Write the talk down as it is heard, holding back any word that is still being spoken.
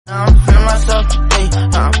Now I'm feeling myself today.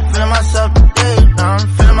 Now I'm feeling myself today. Now I'm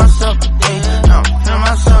feeling myself today. Now I'm feeling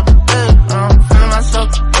myself today. Now I'm feeling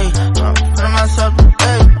myself today. Now I'm feeling myself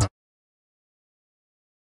today.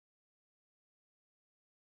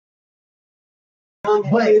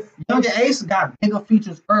 But Younger Ace got bigger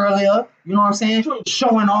features earlier. You know what I'm saying?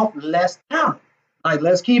 Showing off less talent. Like,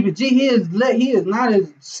 let's keep it G. He is not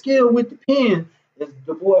as skilled with the pen as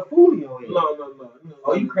the boy Fulio is. No.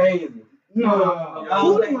 Oh, you crazy? No,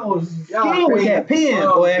 Fulio is skilled with that pen,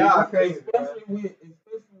 boy. Y'all crazy, especially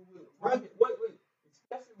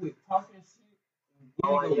with talking shit.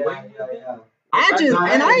 Yeah. I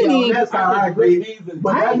ain't even. That's how I agree.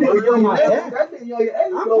 But I ain't that even doing my nigga, best. that nigga Younger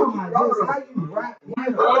Ace, I'm talking about just how you rap.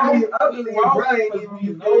 I believe Brian,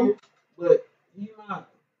 you know, but he not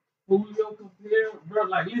Julio compared, bro.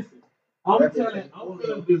 Like, listen, I'm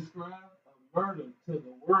gonna describe a murder to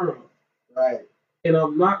the world, right? And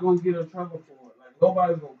I'm not gonna get in trouble for it. Like,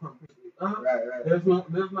 nobody's gonna come pick me up. Right. There's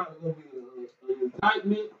not gonna be an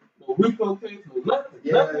indictment, no RICO case, no nothing.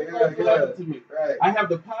 Yeah, Nothing gonna happen to me. Right. I have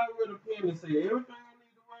the power of the pen to say everything I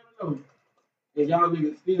need to write a note, and y'all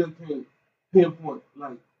niggas still can't pinpoint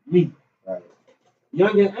like me. Right.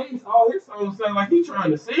 Younger Ace, all his songs sound like he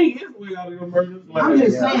trying to sing his way out of the murders. Like, I'm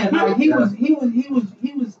just saying, like he was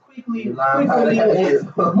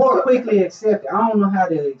more quickly accepted. I don't know how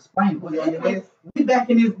to explain it. But anyway, we back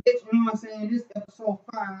in this bitch, you know what I'm saying? This episode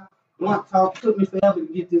 5, Blunt Talk, took me forever to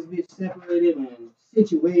get this bitch separated and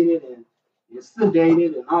situated and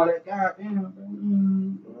sedated and all that. Goddamn,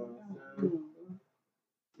 bro.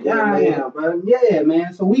 Yeah, bro. Yeah,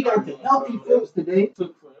 man. So we got the healthy fruits today.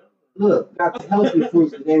 Look, got the healthy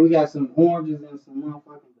fruits today. We got some oranges and some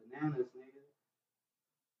motherfucking bananas, nigga.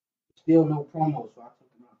 Still no promo, so I took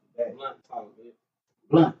them out the bag.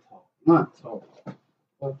 Blunt talk.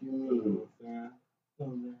 What you mean, man?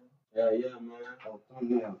 Yeah, man. Oh,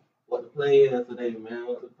 thumbnail. What the play is today, man?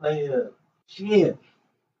 What the play is? Shit.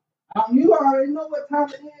 You already know what time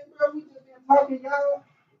it is, bro. We just been talking, y'all.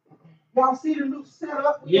 Y'all see the new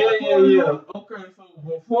setup? Yeah. Okay, so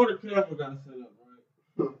before the camera got set up,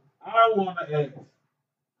 right? I want to ask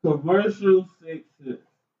commercial success.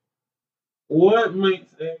 What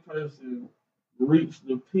makes a person reach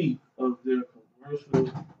the peak of their commercial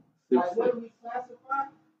success? Like, what do we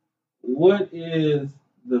classify? What is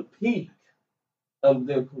the peak of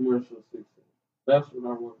their commercial success? That's what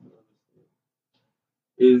I want to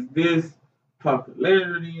understand. Is this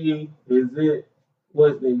popularity? Is it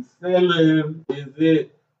what they selling? Is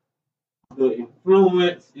it the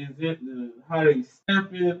influence? Is it how they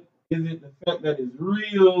stepping? Is it the fact that it's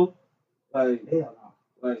real? Like,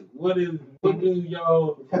 what do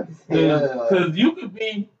y'all? Because you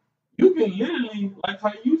can literally, like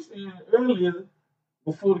how you said earlier,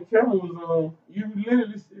 before the camera was on, you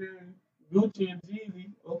literally said Gucci and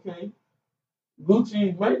Jeezy. Okay,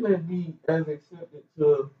 Gucci might not be as accepted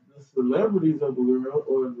to the celebrities of the world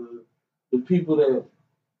or the people that,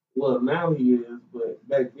 well, now he is, but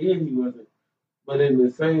back then he wasn't. But in the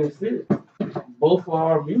same sense, both of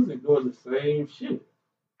our music doing the same shit.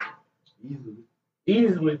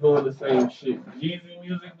 Easily doing the same shit. Jeezy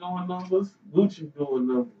music doing numbers, Gucci doing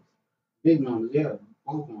numbers. Big numbers, yeah.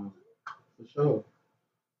 Both numbers. For sure.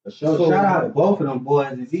 So, shout out to both of them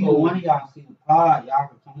boys. If either one of y'all see the pod, y'all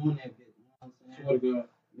can come on that bitch. You know what I'm saying? Swear to God.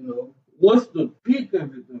 You know. What's the peak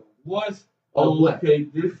of it though? What? Okay,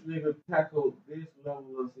 this nigga tackled this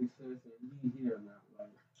level of success and he here now.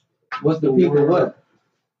 Like, what's the peak of what?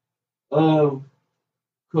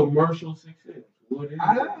 Commercial success. What is it?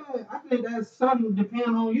 I think that's something depends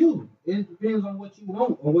on you. It depends on what you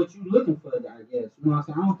want or what you're looking for, I guess. You know what I'm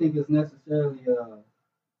saying? I don't think it's necessarily a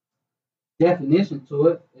definition to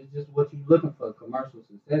it. It's just what you're looking for, commercial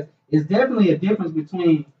success. It's definitely a difference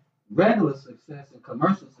between regular success and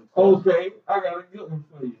commercial success. Okay, I got a good one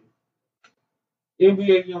for you.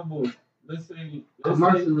 NBA YoungBoy. Let's say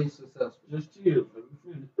commercially successful. Just chill, let me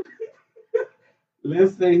finish.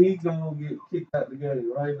 Let's say he's gonna get kicked out the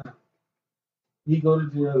game right now. He go to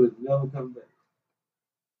jail and never come back.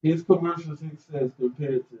 His commercial success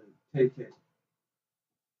compared to KK.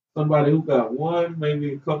 Somebody who got one,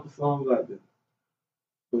 maybe a couple songs like that.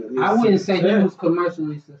 I wouldn't say he was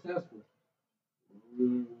commercially successful.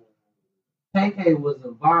 KK was a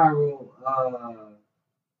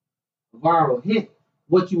viral hit,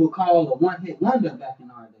 what you would call a one-hit wonder back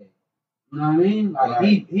in our day. You know what I mean? Like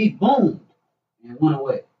right. he boomed and went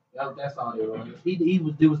away. That's all it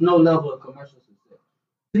was. There was no level of commercial success.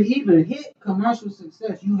 To even hit commercial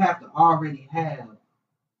success, you have to already have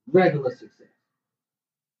regular success.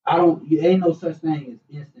 Ain't no such thing as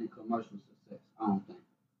instant commercial success. I don't think.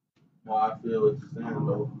 Well, I feel what you're saying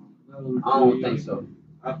though. I don't think so.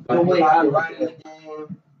 The way I look right at in the it.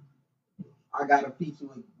 game. I got a feature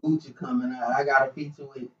with Gucci coming out. I got a feature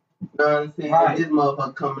with, you know what I'm saying? Right. This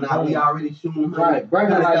motherfucker coming out. We already shooting Right. Bro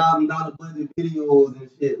got like $100,000 budget videos and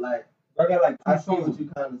shit. Like, I got like I two see what songs. you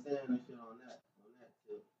kind of saying and shit on that.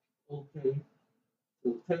 Okay.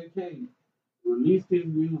 So TK released his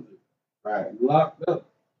music, Right. locked up,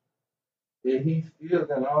 and he still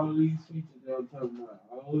got all these features that I'm talking about,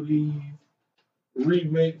 all these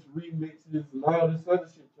remixes, and all this other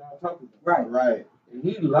shit y'all talking about. Right. And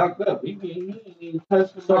he locked up. He ain't even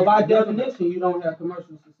touched the So mic by or none of that. definition, you don't have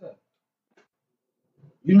commercial success.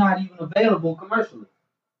 You're not even available commercially.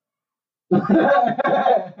 No,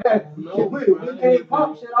 we can't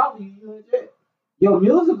pump shit off of you. You in jail. Your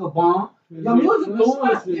music will bomb. Your music will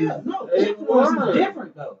suck. Yeah, no, influence is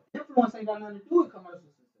different though. Influence ain't got nothing to do with commercial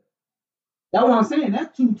success. That's what I'm saying.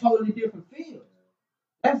 That's two totally different fields.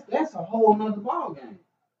 That's a whole nother ball game.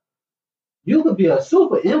 You could be a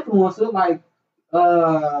super influencer like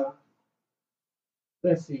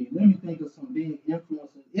let's see, let me think of some big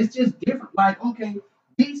influencers. It's just different. Like, okay,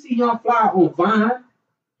 DC Young Fly on Vine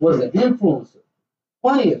was an influencer.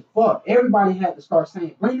 Funny as fuck. Everybody had to start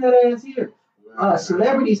saying, bring that ass here.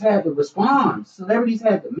 Celebrities had to respond. Celebrities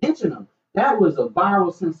had to mention them. That was a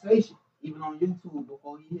viral sensation. Even on YouTube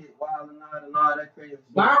before he hit Wild and all that crazy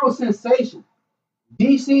shit. Viral sensation.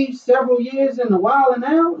 DC several years in the Wild and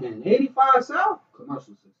Out and 85 South,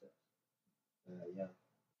 commercial success. Yeah.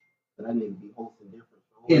 But that nigga be hosting different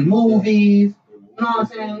shows. In movies, you know what I'm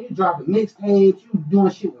saying? You dropping mixtapes, you doing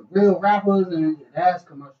shit with real rappers, and that's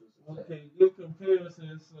commercial success. Okay, good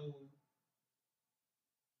comparison. So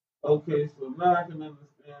now I can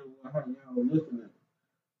understand how y'all are looking at it.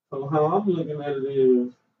 So how I'm looking at it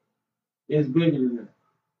is, it's bigger than that.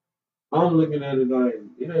 I'm looking at it like,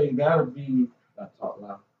 it ain't gotta be, I talk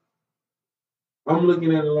loud. I'm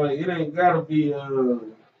looking at it like, it ain't gotta be,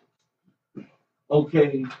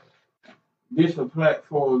 okay, this a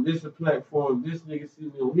platform, this nigga see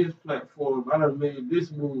me on his platform, I done made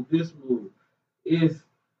this move. It's,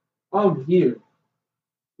 I'm here.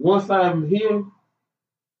 Once I'm here,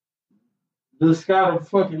 the sky the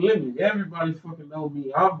fucking limit. Everybody fucking know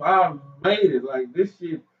me. I made it. Like, this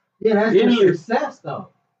shit. Yeah, that's just success though.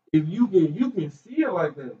 If you can see it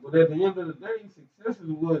like that, but at the end of the day, success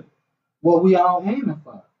is what we all aiming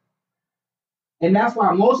for. And that's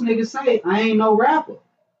why most niggas say, I ain't no rapper.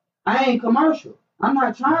 I ain't commercial. I'm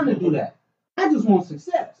not trying to do that. I just want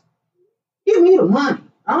success. Give me the money.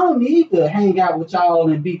 I don't need to hang out with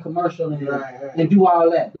y'all and be commercial and do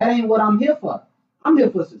all that. That ain't what I'm here for. I'm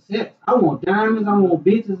here for success. I want diamonds, I want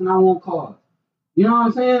bitches, and I want cars. You know what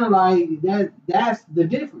I'm saying? Like, that's the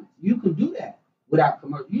difference. You can do that without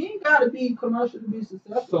commercial. You ain't got to be commercial to be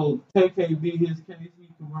successful. So, TK be his case, he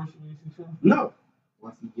commercially successful? No.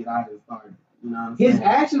 Once he get out and start, you know what I'm His saying?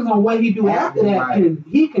 actions on what he do after that, Right.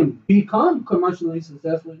 he can become commercially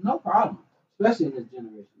successful, no problem. Especially in this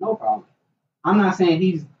generation, no problem. I'm not saying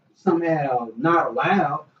he's somehow not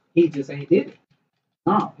allowed. He just ain't did it.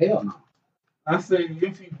 No, hell no. I say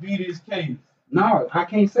if he beat his case. No, I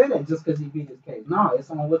can't say that just because he beat his case. No,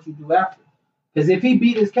 it's on what you do after. Because if he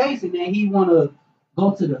beat his case and then he want to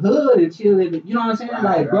go to the hood and chill in it, you know what I'm saying?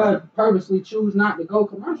 Right. Bro, purposely choose not to go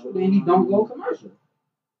commercial, then he don't go commercial.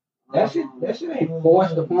 That shit ain't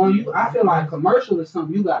forced upon you. I feel like commercial is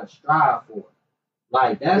something you gotta strive for.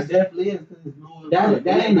 Like, It that's definitely is. 'Cause it's no that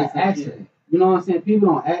ain't an accident. You know what I'm saying? People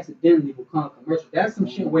don't accidentally become commercial. That's some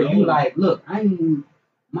shit where you like, look,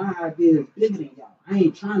 my idea is bigger than y'all. I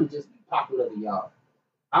ain't trying to just be popular to y'all.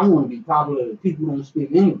 I want to be popular to people who don't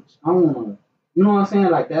speak English. I want to, you know what I'm saying?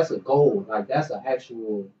 Like, that's a goal. Like, that's an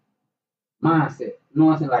actual mindset. You know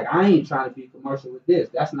what I'm saying? Like, I ain't trying to be commercial with this.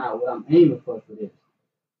 That's not what I'm aiming for this.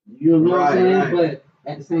 You know what I'm saying? Right.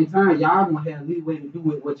 But at the same time, y'all gonna have leeway to do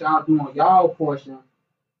what y'all do on y'all portion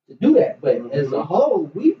to do that. But as a whole,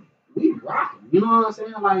 we rocking. You know what I'm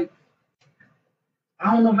saying? Like,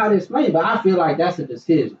 I don't know how to explain it, but I feel like that's a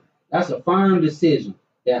decision. That's a firm decision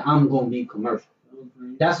that I'm gonna be commercial.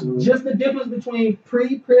 That's just the difference between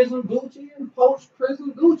pre-prison Gucci and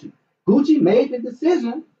post-prison Gucci. Gucci made the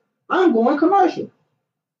decision, I'm going commercial.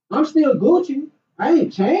 I'm still Gucci. I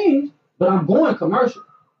ain't changed, but I'm going commercial.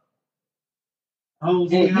 Oh,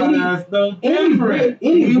 see how that's no different.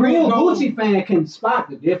 Any real Gucci fan can spot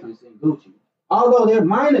the difference in Gucci. Although there are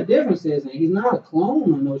minor differences, and he's not a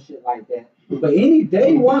clone or no shit like that. But any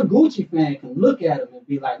day one Gucci fan can look at him and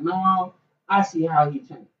be like, no, I see how he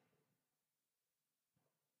changed.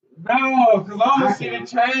 No, because I don't see the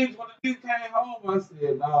change when the nigga came home. I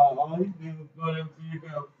said, nah, all he did was go there until you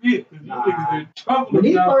got fit. Because you niggas in trouble. When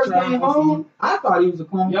he first came home, I thought he was a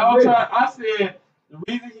clone. Y'all try. I said, The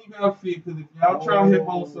reason he got fit because if y'all try him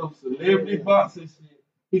on some celebrity boxing shit,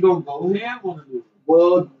 he gonna go ham on the dude.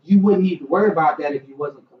 Well, you wouldn't need to worry about that if you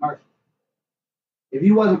wasn't commercial. If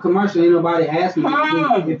you wasn't commercial, ain't nobody asking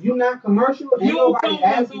you. If you not commercial, ain't nobody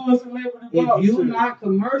asking you. If you not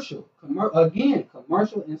commercial, again,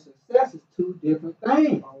 commercial and success is two different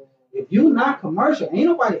things. If you not commercial, ain't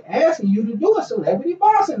nobody asking you to do a celebrity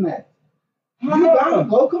boxing match. You gotta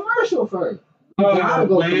go commercial first. You gotta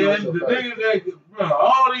go commercial first. Niggas that, bro,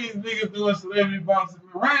 all these niggas doing celebrity boxing,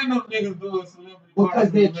 random niggas doing celebrity boxing.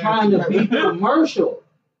 Because they're trying to be commercial.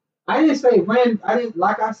 I didn't say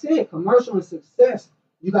like I said, commercial and success,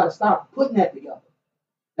 you gotta stop putting that together.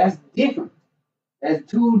 That's different. That's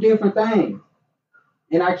two different things.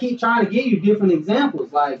 And I keep trying to give you different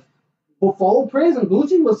examples. Like before prison,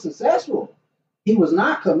 Gucci was successful. He was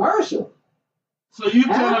not commercial. So you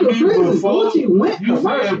telling me prison, before Gucci went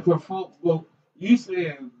commercial? You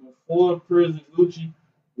saying before prison Gucci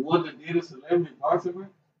wouldn't have did a celebrity boxing match?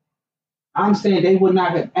 I'm saying they would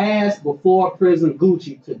not have asked before prison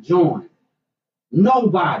Gucci to join.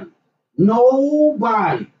 Nobody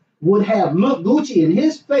would have looked Gucci in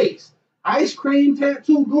his face, ice cream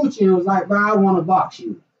tattoo Gucci, and was like, "Bro, I want to box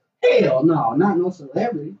you." Hell no, not no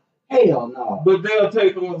celebrity. Hell no. But they'll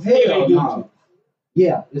take on skinny Gucci. No.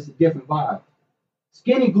 Yeah, it's a different vibe.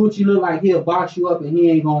 Skinny Gucci look like he'll box you up and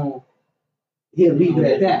he'll leave it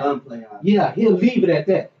at that. Yeah, he'll leave it at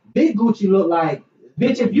that. Big Gucci look like,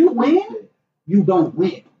 bitch, if you win, you don't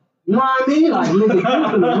win. You know what I mean? Like, nigga, you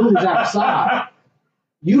gonna lose outside.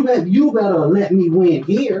 You better let me win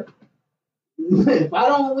here. If I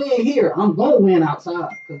don't win here, I'm gonna win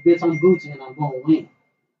outside. Cause bitch, I'm Gucci and I'm gonna win.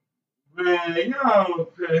 Man, yo,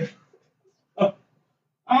 okay.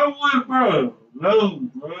 I would, bro. No,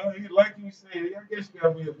 bro. Like you said, I guess you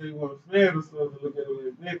gotta be a big one fan or something to look at it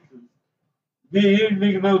like that. Yeah, any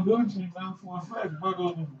nigga know Gucci, know for a fact, bro,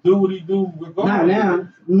 gonna do what he do. Not now.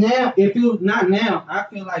 Now, if you not now, I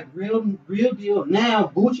feel like real deal. Now,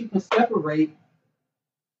 Gucci can separate.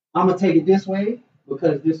 I'm gonna take it this way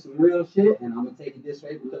because this is some real shit, and I'm gonna take it this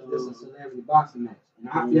way because this is a celebrity boxing match. And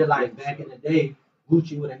I feel like back in the day,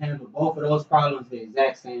 Gucci would have handled both of those problems the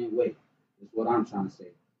exact same way. Is what I'm trying to say.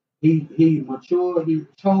 He matured. He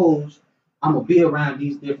chose. I'm gonna be around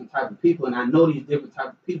these different type of people, and I know these different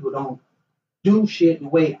type of people don't do shit the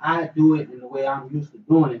way I do it and the way I'm used to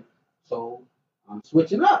doing it. So I'm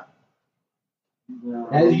switching up.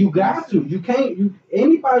 As you got to. You can't.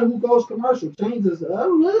 Anybody who goes commercial changes a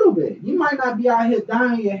little bit. You might not be out here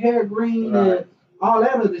dyeing your hair green and all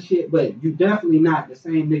that other shit, but you definitely not the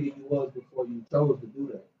same nigga you was before you chose to do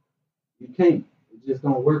that. You can't. It just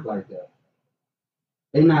don't work like that.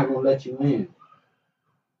 They're not gonna let you in.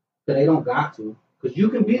 Cause they don't got to. Cause you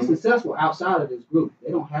can be successful outside of this group.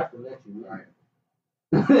 They don't have to let you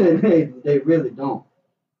in. They really don't.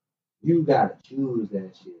 You gotta choose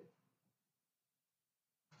that shit.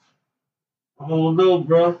 I don't know,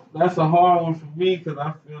 bro. That's a hard one for me because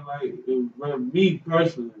I feel like, me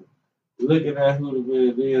personally, looking at who the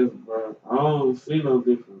man is, bro, I don't see no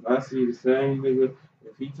difference. I see the same nigga.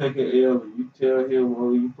 If he take an L and you tell him,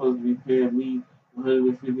 "Oh, you supposed to be paying me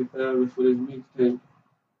 $150,000 for this mixtape,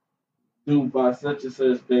 due by such and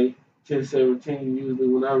such date, 10/17, usually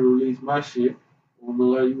when I release my shit. I don't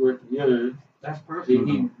know how you working yours." That's personal.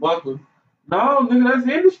 He buckled. No, nigga, that's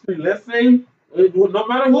industry. Let's say, no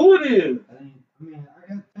matter who it is.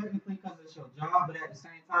 I guess technically because it's your job, but at the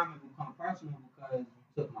same time, it becomes personal because you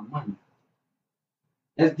took my money.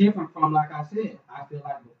 That's different from, like I said, I feel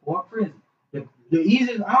like before prison, the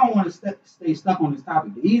easiest, I don't want to stay stuck on this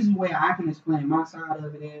topic. The easiest way I can explain my side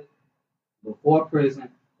of it is, before prison,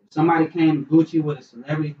 if somebody came to Gucci with a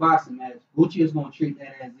celebrity boxing match, Gucci is going to treat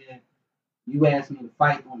that as if you asked me to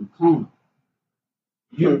fight on the corner.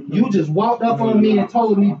 You just walked up on me and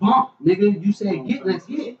told me, "Bump, nigga." You said, let's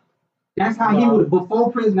get. That's how he would have,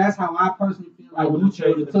 before prison, that's how I personally feel like Gucci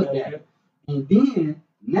would have took that. And then,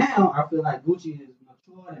 now, I feel like Gucci is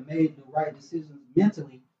mature and made the right decisions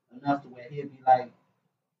mentally enough to where he'll be like,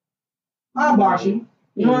 "I'll box you."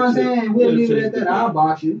 You know what I'm saying? We'll leave it at that. I'll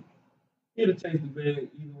box you. He'll take the bag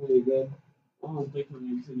either way it goes. I don't think he'll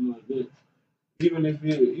be sitting like that. Even if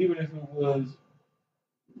it was,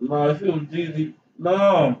 if it was Jeezy,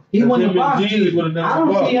 no. He wouldn't box Jeezy. I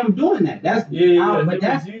don't see him doing that. But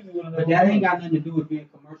that ain't got nothing to do with being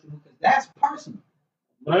commercial because that's personal.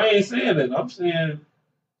 But I ain't saying that. I'm saying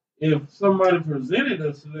if somebody presented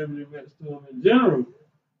a celebrity match to him in general,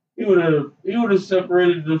 he would have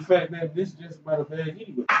separated the fact that this is just about a bag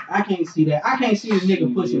anyway. I can't see that. I can't see a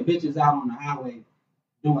nigga pushing bitches out on the highway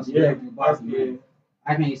doing celebrity boxing.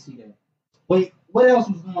 I can't see that. Wait, what else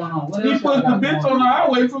was going on? He put the bitch on the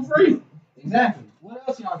highway for free. Exactly. What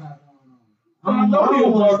else y'all got going on? I know I he'll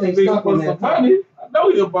don't want boss to a stay nigga stuck for on some that money. topic. I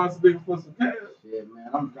know he'll boss a nigga for some cash. Shit, man,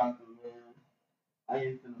 I'm dropping, man. I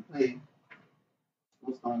ain't finna play.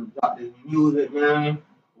 I'm starting to drop this music, man.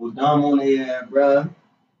 We're dumb on the air, bruh.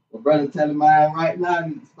 My brother telling mine right now, I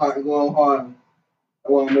need to start going hard.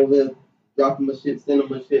 I want to over there dropping my shit, sending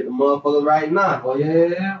my shit to motherfuckers right now. Oh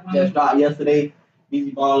yeah, man. Just dropped yesterday.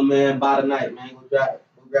 Busy Baller, man, by the night, man. Go grab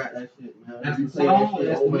that shit, man. That's You the play that song. shit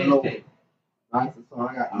That's the over and over. mixtape. That's the song.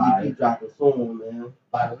 I got Alright. EP dropping soon, man.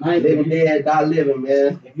 By the night, Living dead, die living,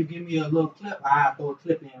 man. if you give me a little clip, I'll throw a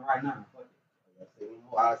clip in right now. Fuck it.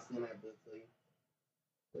 I'll send that bitch to you.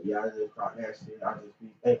 But yeah, I just dropped that shit. I just be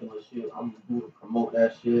thinking of shit I'm gonna do to promote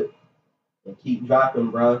that shit and keep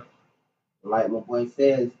dropping, bro. Like my boy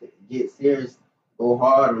says, get serious, go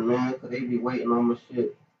harder, man, cause they be waiting on my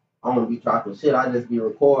shit. I don't be dropping shit. I just be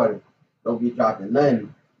recording. Don't be dropping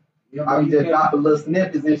nothing. Yeah, I but be you just can't- dropping little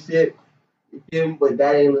snippets and shit. You feel me? But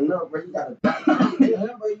that ain't enough, bro. You gotta drop that shit. Yeah,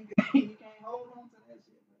 but you can't hold on to that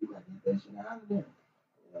shit. You gotta get that shit out of there.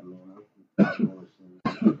 Yeah, man. I'm doing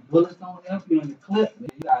shit. Bullets don't help you in the clip, man.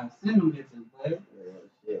 You gotta send them bitches, buddy. Yeah,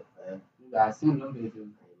 shit, man. You gotta send them bitches. I ain't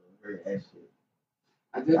never heard that shit.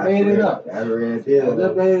 I just made it up. That's a real I deal.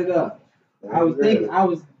 just made it up. That's I was real. thinking, I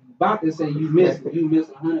was about to say you miss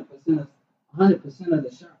 100% of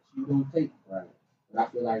the shots you don't take. Right. But I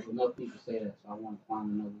feel like enough people say that, so I want to find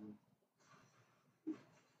another one.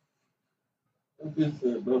 I just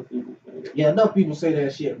said no people say that. Yeah, enough people say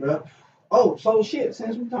that shit, bro. Oh, so shit,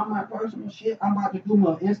 since we talking about personal shit, I'm about to do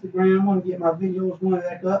my Instagram. I want to get my videos going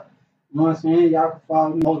back up. You know what I'm saying? Y'all can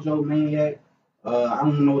follow me, Mojo Maniac. I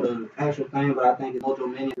don't know the actual thing, but I think it's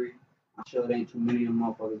Mojo Maniac. I'm sure there ain't too many of them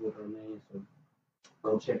motherfuckers with her name, so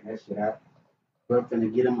go check that shit out. We're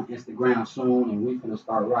finna get on my Instagram soon, and we finna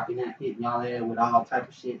start rocking that, hitting y'all there with all type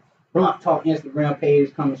of shit. Blunt Talk Instagram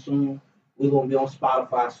page coming soon. We gonna be on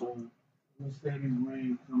Spotify soon. Mercedes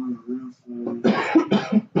Rain coming real soon.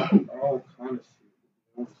 All kind of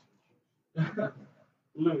shit.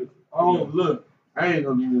 Look. I ain't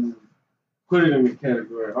gonna even put it in the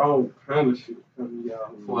category. All kind of shit coming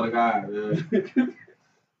y'all. Swear to God, man.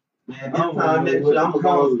 Man, this I don't time know next what year, I'm to gonna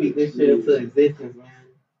call go it. speak this shit into existence, man.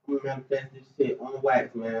 I'm gonna manifest this shit on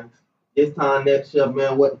wax, man. This time next year,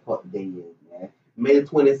 man, what the fuck day is, man? May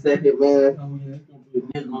 22nd, man. Oh yeah, it's gonna be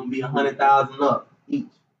a It's gonna be 100,000 up each.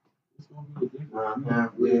 It's gonna be a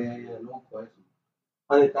different. Yeah, no question.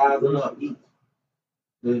 100,000 up each.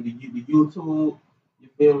 The YouTube, you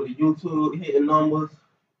feel me? The YouTube hitting numbers,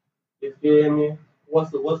 you feel me?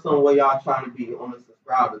 What's some way y'all trying to be on the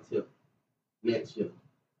subscriber tip next year?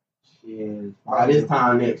 Shit. By this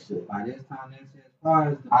time next year. By this time next year, as far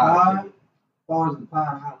as the I'll pod,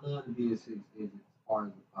 I love to be a 6 digit as far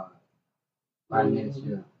as the pod. By next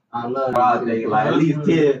year. I love I'll to take like at least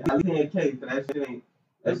 10K, so that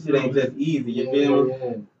shit ain't just easy, you feel me?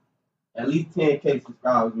 Yeah. At least 10K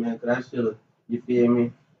subscribers, man, cause that shit, you feel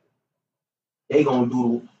me? They gonna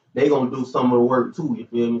do some of the work too, you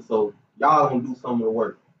feel me? So y'all gonna do some of the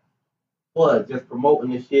work. But just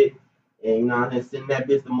promoting the shit and you know what I'm saying, sending that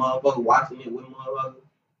bitch to motherfucker, watching it with motherfucker,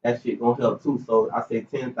 that shit gonna help too. So I say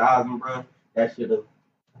 10,000, bro. That shit'll,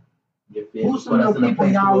 you feel me? Who's some of the people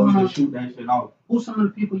place y'all where we can want? shoot that shit off. Who's some of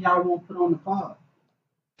the people y'all want to put on the pod?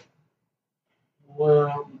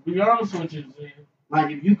 Well, to be honest with you, G,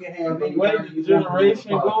 Like if you can have the anybody way you the want to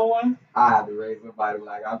generation put on the pod. going, I had to raise somebody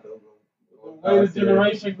like I thought. the way the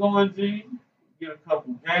generation going, G, get a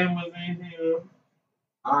couple gamers in here.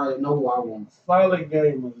 I already know who I want. Solid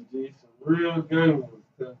gamers, G, some real gamers.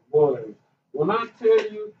 Cause boy, when I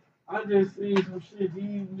tell you, I just see some shit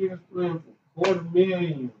these niggas playing for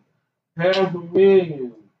 $250,000,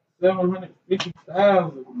 $500,000,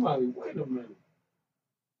 750,000. I'm like, wait a minute,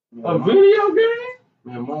 a video game?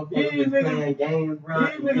 Man, motherfuckers These is playing games, bro.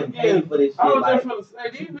 these You niggas getting paid for this I shit. was Like, just gonna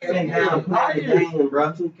say, these they ain't niggas down getting playing the hired. game,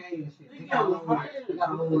 bro. 2K and shit. They They got a getting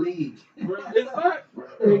hired. little league. Bro, it's not,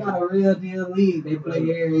 They got a real deal league. They play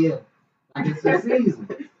every year. Like it's a season.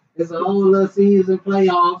 It's a whole little season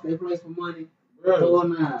playoffs. They play for money. bro. Whole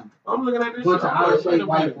nine. I'm looking at this Bunch shit. of I'm out like, of wait shape a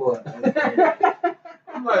white minute. boys.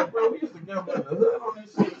 I'm like, bro, we used to gamble in the hood on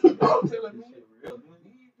this shit. Y'all telling me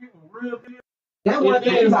these people real deal. That one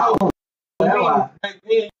thing about Back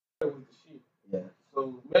then, you was the shit. Yeah.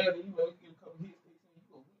 So, man, you know, you get a couple hits, you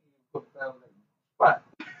gonna win a couple thousand at the spot.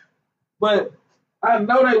 But I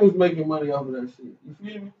know they was making money off of that shit. You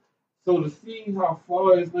feel me? So to see how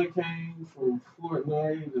far as they came from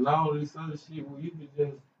Fortnite and all this other shit, where you could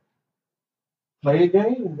just play a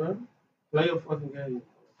game, bro. Play a fucking game.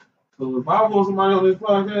 So if I want somebody on this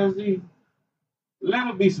podcast, G, let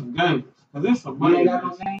it be some gamers. Cause there's some You money. ain't in got no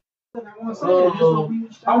this. game. I want to say that. That's what we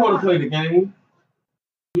was I want to talking play the game.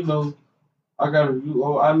 you know, I got a review.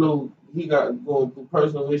 Oh, I know he got going through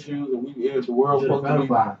personal issues, and the world supposed to be,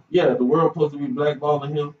 the world supposed to be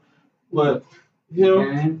blackballing him, but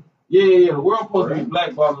him, the world supposed to be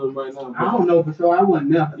blackballing him right now. I don't know for sure. I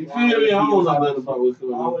wasn't there. You feel me? I don't know nothing about what's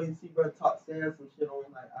going I on. always see bro saying some shit on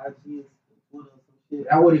like IG and Twitter and some shit.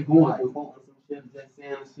 That's what he going Like through. quoting some shit, just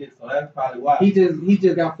saying the shit. So that's probably why. He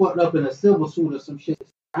just got fucked up in a silver suit or some shit.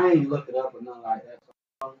 I ain't look it up or nothing like that.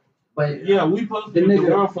 But Yeah, we supposed the to be the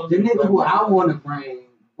world nigga, supposed the to be nigga who I blackballing. want to bring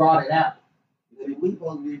brought it out. We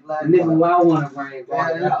supposed to be The black. nigga who I want to bring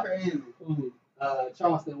brought it that's out. crazy.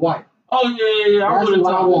 Charleston White. Oh yeah. I That's would have who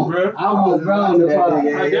I talked want. to bro. I want bro in the that car.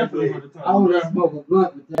 nigga. I definitely would have talked I want to to smoke a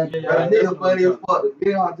blunt with that. Yeah, Bro, yeah. the nigga funny as fuck. The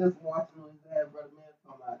video I just watched on his dad, brother, man,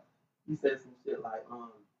 talking about, he said some shit like,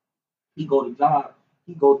 he go to job,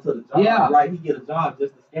 he go to the job, Yeah. right? He get a job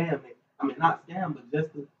just to scam it. I mean, not scam, but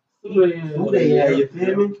just to Who they at, you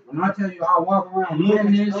feel me? When I tell you I walk around Looking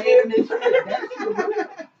looking and and shit, shit,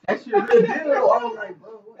 that shit real deal. I'm like, bro,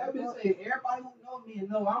 what that the bitch fuck? say everybody who know me and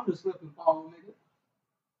know I'm the slip and fall nigga.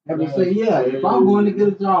 That bitch say, yeah, if I'm going to get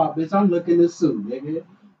a job, bitch, I'm looking to sue, nigga.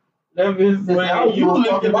 That bitch Listen, I don't say you give a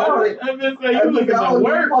fuck looking about at it. that bitch say That you bitch looking say, I at don't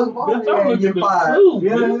give a work. fuck about Bitch, it, I'm and looking you're to fired. sue.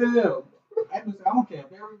 Yeah, bitch. That bitch say, I don't care if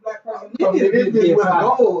every black person I'm coming to nigga this bitch get with a fired.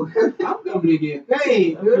 gold. I'm coming to get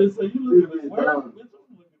paid, That bitch. bitch say you looking at work. Bitch, I'm looking to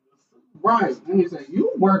sue. Right. And he say,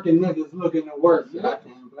 you working niggas looking to work, Shit, I bitch.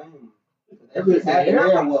 can't blame him. That That bitch shit say, happen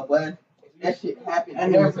everybody. everywhere, boy. That shit happen That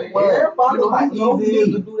nigga say, everywhere. everybody You know how know easy it is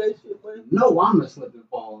me. to do that shit, boy? No, I'm the slip and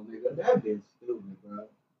fall, nigga. That bitch stupid, bro.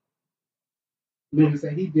 Nigga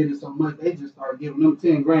say he did it so much, they just started giving him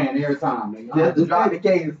 10 grand every time, nigga. Just to drop the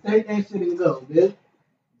case. Take that shit and go, bitch. Just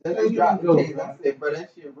Take to it drop and the go, case. bro. I said, bro, that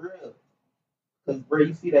shit real. Cause, bro,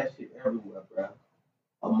 you see that shit everywhere, bro.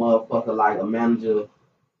 A motherfucker like a manager.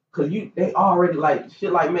 Cause they already like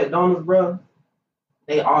shit like McDonald's, bro.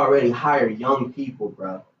 They already hire young people,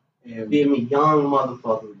 bro. You feel me? Young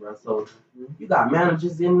motherfuckers, bro. So you got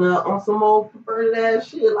managers in there on some old perverted ass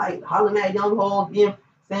shit, like hollering at young hoes, being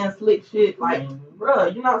saying slick shit. Like, bro,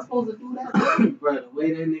 you're not supposed to do that, bro. Bro, the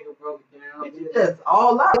way that nigga broke it down, You bitch, just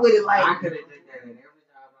all out with it, I like. could have did that at every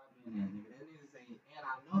job I've been at, nigga. That nigga say, and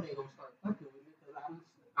I know they gonna start fucking with me because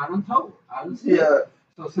I done told. I done said. Yeah.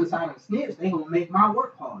 So since I done snitched, they gonna make my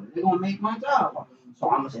work harder. They gonna make my job harder. So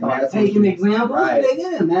I'm gonna And start that's taking what you- examples, right.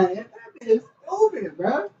 nigga. And that bitch stupid,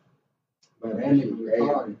 bro. But that shit nigga crazy.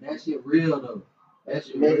 retarded. That shit real though. That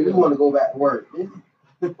shit Maybe we real. want to go back to work.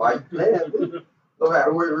 Why you playing? Bitch? Go back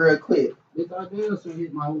to work real quick. Bitch, I did so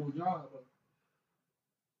hit my old job.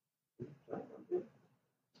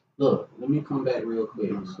 Look, let me come back real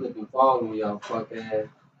quick. I'm slip and fall on y'all fuck ass.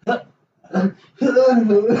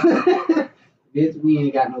 Bitch, we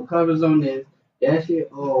ain't got no covers on this. That shit,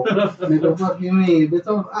 oh, nigga, fuck you mean? Bitch,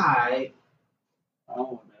 I'm alright.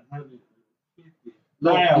 Oh, that 150.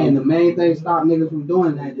 Look, Damn. and the main thing stop niggas from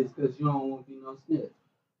doing that is because you don't want to be no snitch.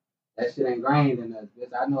 That shit ingrained in us, bitch.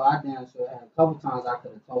 I know I damn sure had a couple times I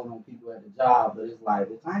could have told on people at the job, but it's like,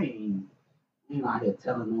 bitch, I ain't out here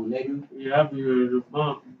telling no nigga. Yeah, I be ready to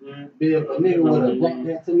bump, man. Bill, if a nigga would have bumped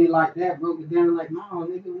that to me like that, broke it down like, no,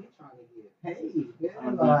 nigga, we trying to get paid, I've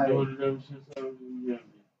man. been Like, doing it ever since I was young.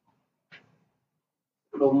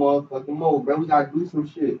 No motherfucking more, bro. We gotta do some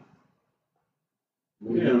shit.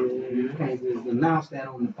 you can't just announce that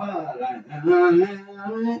on the pod, like,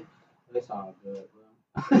 it's all good,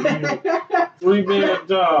 bro. 3 minute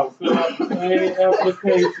job, fill out the same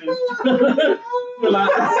application. Fill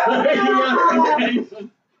out the same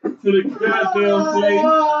application to the goddamn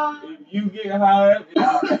place. If you get hired,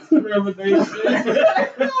 it's discrimination.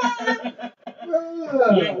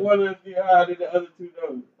 Let one of us get hired and the other two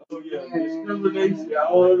don't. Oh yeah, discrimination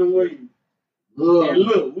all the way. And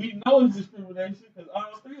look, we know it's discrimination because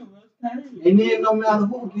all 3 of us paid. And then no matter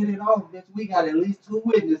who get it off, bitch, we got at least 2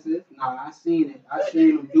 witnesses. Nah, I seen it. I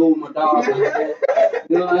seen them do my dog like that.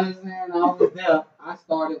 You know what I'm saying? I was there. I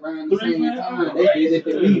started around the same time. They did it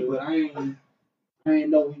to me, but I ain't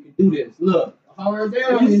know we could do this. Look, hold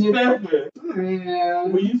down. We stepping. Yeah.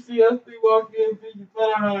 When you see us 3 walk in, think you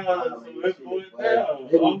better so let's go it down.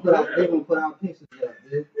 They gonna put out pictures up,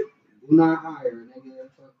 bitch. Do not hire, nigga.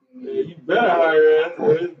 Yeah, you better hire us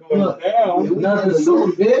or it's going down. Another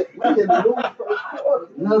suit, bitch. We in the news first quarter.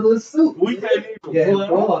 Another suit. We can't even Yeah, pull in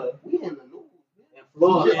it off. Florida. We in the news. In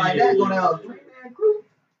Florida. Shit like that go down 3-man crew.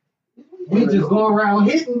 We just going around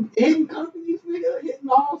hitting companies, nigga, hitting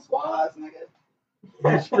all squads, nigga.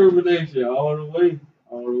 Discrimination all the way.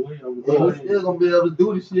 All the way. I'm Yeah, we going still gonna be able to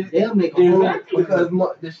do the shit. They'll make a whole Exactly. Because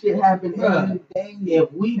the shit happened Bruh. every day.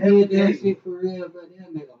 If we did that shit for real, but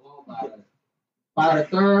they'll make a whole lot of By the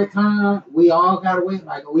third time, we all got away.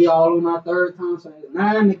 Like we all on our third time, so it's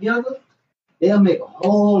 9 together. They'll make a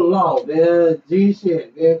whole law. They'll G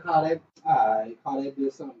shit. They'll call that. Call that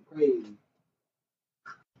bitch something crazy.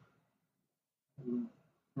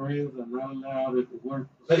 Friends are not allowed at the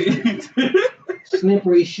workplace.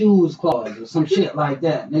 Slippery shoes clause or some shit like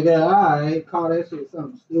that. Nigga, alright, call that shit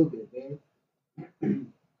something stupid,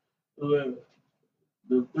 man. Look,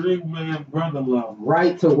 the 3-man brother-in-law.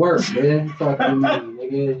 Right to work, man. Fuck you mean,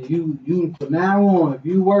 nigga. You from now on, if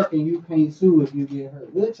you working, you can't sue if you get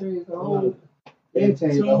hurt. We'll change the whole. They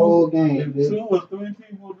change the whole game. If bitch. 2 or 3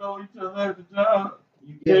 people know each other at the job,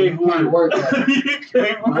 you Yeah, can't work. That. You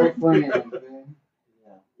can't No work. friends, man.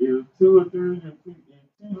 If 2 or 3, if 2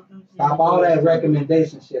 or 3 Stop all that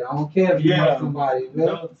recommendation shit. I don't care if you want somebody, man.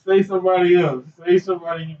 Don't say somebody else. Say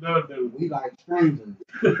somebody you don't know. We like strangers.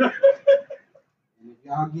 And if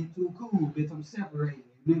y'all get too cool, bitch, I'm separating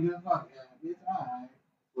you. Nigga, fuck that. Bitch, alright.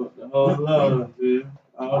 But the whole love, man.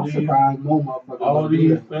 I'm surprised more motherfuckers. All don't do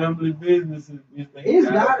these that. family businesses. It's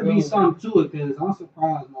gotta be something to it, cause I'm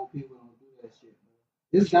surprised more people don't do that shit.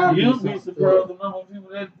 It's gotta be You'll something be to surprised it. the number of people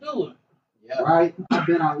that do it. Yeah. Right? I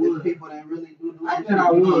bet I There's would. people that really do I that. bet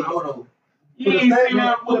I would. Hold on. You ain't seen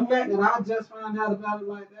that For the movie? fact that I just found out about it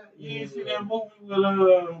like that. You ain't seen that movie with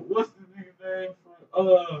what's the nigga name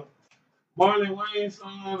from Marlon Wayne's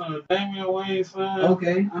son or Damian Wayne's son?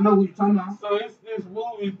 Okay, I know what you're talking about. So it's this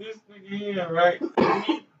movie, this nigga here, right?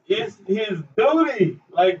 It's his duty.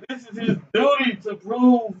 Like, this is his duty to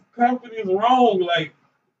prove companies wrong. Like,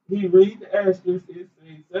 he read the asterisk, it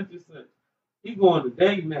says such and such. He going to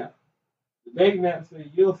date nap. The date nap say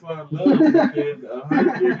you'll find love within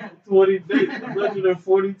 120 dates,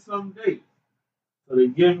 140 some dates. So they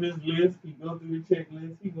give him this list, he go through the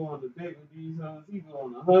checklist, he go on a date with these hoes, he go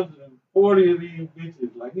on 140 of these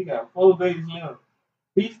bitches. Like, he got 4 days left.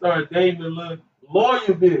 He started dating a little lawyer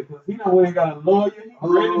bitch, because he done went and got a lawyer, he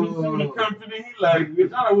ready to sue the company, he like,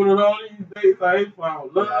 bitch, I done went on all these dates, I ain't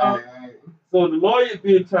found love. Right. So the lawyer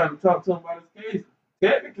bitch trying to talk to him about his case.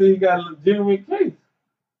 Technically, he got a legitimate case.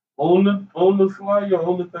 On the flyer,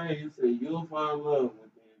 on the thing, it say you'll find love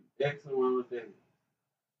within X amount of days.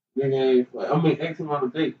 Nigga ain't find, I mean X amount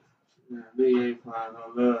of dates. Nah, nigga ain't find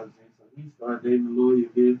no love. So he started dating the lawyer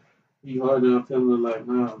bitch. He hard down telling her like,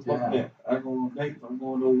 nah, fuck that. I go on dates. I'm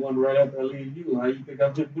going on one right after I leave you. How you think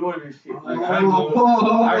I've been doing this shit? Like I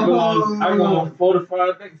go on 4 to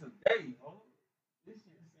 5 dates a day. Huh? This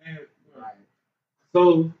shit sad. Right.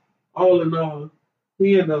 So all in all,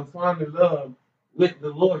 he ended up finding love with the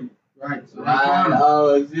lawyer. Right. So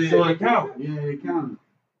So it counted. Yeah, it counted.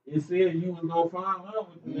 It said you was gonna find love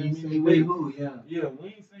with You them. ain't say wait who, yeah. Yeah, we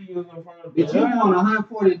ain't say you was gonna find love. Bitch, you on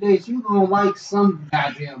 140 days, you gonna like some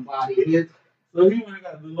goddamn body, bitch. So he went and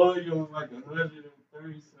got the lawyer on like 130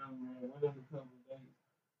 something, whatever couple of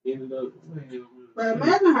days. Ended up playing. But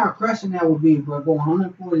imagine how crushing that would be, bro. Go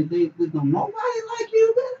 140 days with them. Nobody like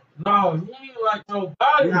you, bitch. No, he ain't like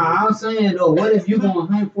nobody. Nah, I'm saying though, what if you go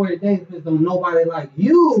 140 days with them? Nobody like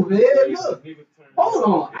you, bitch. Look, hold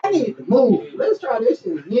on, I need to move. Let's try this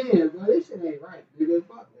shit again, bro. This shit ain't right, nigga.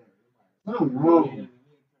 Fuck that. Something wrong.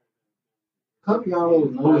 Couple y'all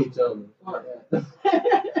hoes know each other. Fuck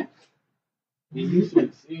that. You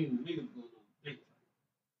should see the niggas going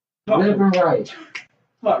on Living right.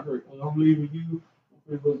 Fuck her. I'm leaving you.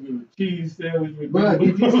 I'm gonna give a cheese sandwich with Bro,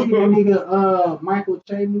 did you see the nigga Michael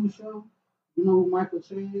Che new show? You know who Michael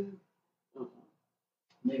Che is?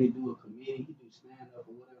 Nigga do a comedian, he do stand up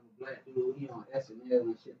or whatever, black dude, he on SNL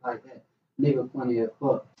and shit like that. Nigga funny as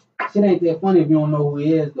fuck. Shit ain't that funny if you don't know who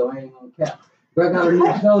he is though, I ain't gonna cap. Bro got a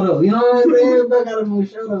new show though, you know what I'm saying? Bro got a new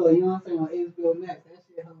show though, you know what I'm saying, on HBO Max. That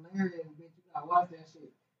shit hilarious, bitch. You gotta watch that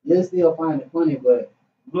shit. You'll still find it funny, but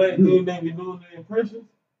black dude they be doing the impressions?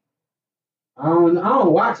 I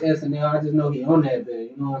don't watch SNL, I just know he on that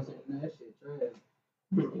bit, you know what I'm saying? That shit trash.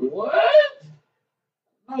 What?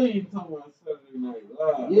 I ain't talking about Saturday Night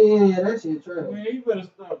Live. Yeah, that shit trash. Man, you better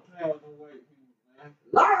stop playing with them white people, man.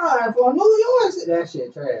 Live from New York, that shit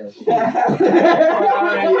trash.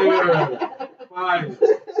 Fire.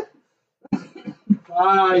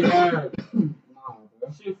 Fire. Nah, bro.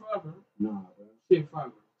 Shit fire. Nah, bro. Shit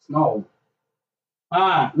fire. Small.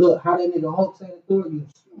 Fire. Look, how that nigga Hulk said it through you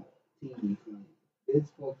small. TV flame. It's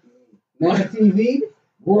fucking Mad TV,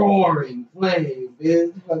 roaring flame,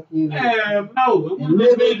 bitch. Fuck you. Man, no. And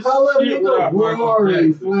living color, nigga,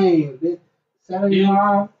 roaring flame, bitch. Saturday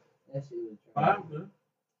Night, that shit was trash. Fire.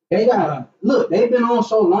 They got, look, they've been on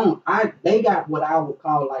so long. They got what I would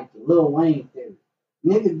call like the Lil Wayne theory.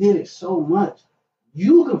 Nigga did it so much.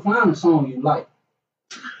 You can find a song you like.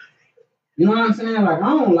 You know what I'm saying? Like I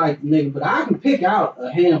don't like the nigga, but I can pick out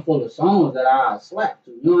a handful of songs that I slap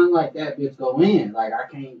to. You know what I'm like that bitch go in. Like I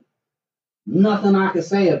can't nothing I can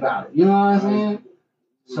say about it. You know what I'm saying?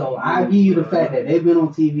 So I give you the fact that they've been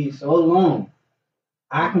on TV so long.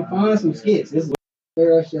 I can find some skits. It's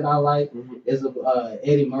Sarah shit I like. It's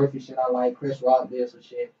Eddie Murphy shit I like. Chris Rock did some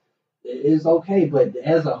shit. It's okay, but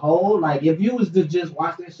as a whole, like if you was to just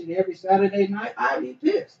watch that shit every Saturday night, I'd be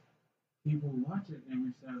pissed. People watch it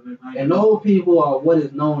every Saturday night. And those people are what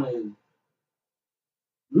is known as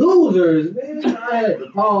losers. Man, I had to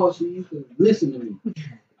pause so you could listen to me.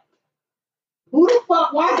 Who the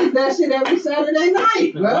fuck watches that shit every Saturday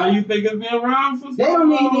night, bro? Why you think it's been around for so long? They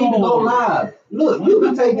don't even need to go live. Look, you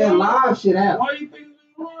can take that live shit out. Why you think it's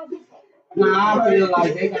been around for so long? Nah, I feel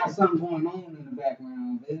like they got something going on in the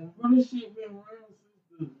background, man. Bro, this shit been around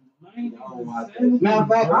since the 90s and 70s. Matter of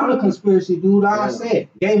fact, I'm a conspiracy dude. I said,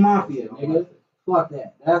 gay mafia, nigga. Fuck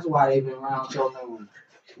that. That's why they been around so long.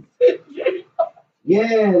 Yeah,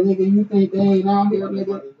 nigga, you think they ain't out here,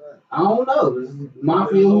 nigga? I don't know. This is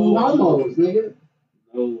mafia who homos, nigga.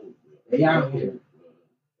 No. They out here.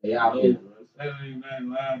 They out here. Saturday Night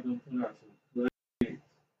Live don't put out some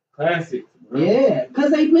classics, bro. Yeah,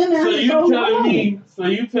 because they been out So here you so telling long. me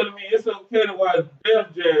it's okay to watch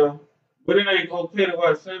Def Jam, but it ain't okay to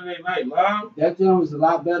watch Saturday Night Live? That jump is a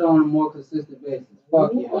lot better on a more consistent basis.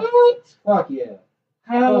 Fuck yeah. What? Fuck yeah.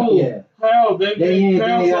 How? Fuck yeah. How? They They been ain't- they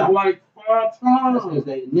canceled out. like 5 That's times. because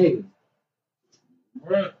they niggas.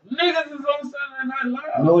 Bruh. Niggas is on Saturday Night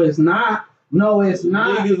Live. No, it's not. No, it's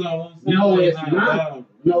not. Niggas are on Saturday No, it's Night not. Live.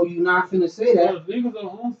 No, you not finna say that. Niggas are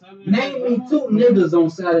on Saturday Night Name me Live. 2 niggas on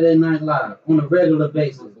Saturday Night Live on a regular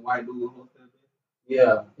basis. White dude host that bitch.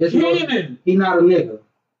 Yeah. It's no, Keenan. he not a nigga.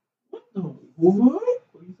 What the fuck?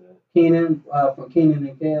 What you said? Keenan, from Keenan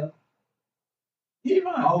and Kel. He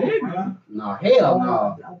not nigga. No, hell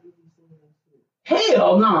no.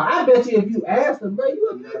 Hell no. I bet you if you ask him, bro, you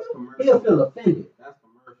a That's nigga, commercial. he'll feel offended. That's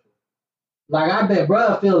commercial. Like, I bet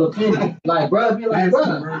bruh feel offended. Like, bruh be like, That's bruh,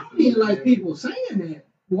 I commercial. don't even like people saying that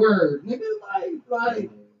word, nigga. Like,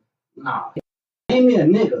 nah. Name me a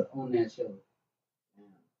nigga on that show.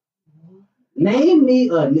 Name me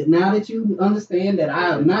a, now that you understand that I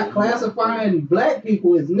am not classifying black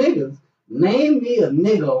people as niggas, name me a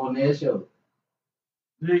nigga on that show.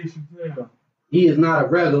 Dave Chappelle. He is not a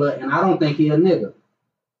regular, and I don't think he a nigga.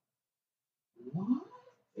 What?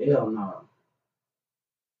 Hell no.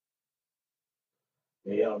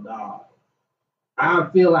 Hell no. I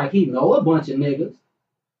feel like he know a bunch of niggas.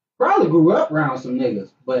 Probably grew up around some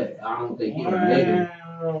niggas, but I don't think he a nigga.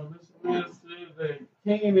 Wow, this man said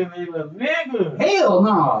that Keenan ain't a nigga. Hell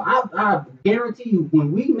no. I guarantee you,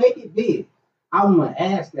 when we make it big, I'm gonna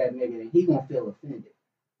ask that nigga, and he gonna feel offended.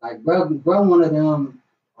 Like, bro, one of them.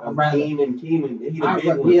 I'd rather, Keenan, he the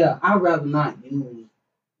big one. yeah, I'd rather not use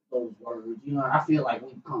those words. You know, I feel like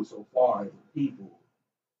we've come so far as a people.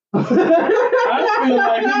 I feel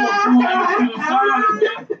like he gonna pull you to the side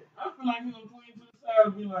of it. I feel like he gonna pull you to the side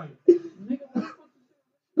and be like, nigga,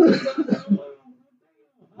 what the fuck?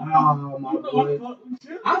 Oh my You know boy. what the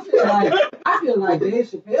fuck? I feel like Dave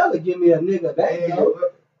Chappelle would give me a nigga back, Hey, though.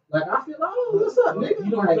 Like, I feel like, oh, what's up, nigga?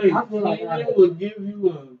 You don't Like, think I feel like Keenan would give you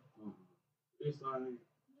a? It's like.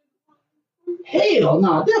 hell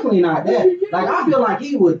no, definitely not that. Like, I feel like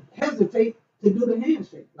he would hesitate to do the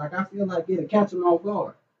handshake. Like, I feel like it'd catch him off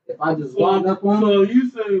guard if I just walked up on him. So you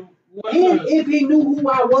say what's And up? if he knew who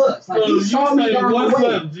I was, like, So he you saw me say down the what's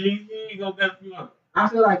way. up, G? He ain't gonna mess you up. I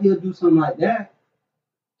feel like he'll do something like that.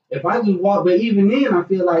 If I just walk, but even then, I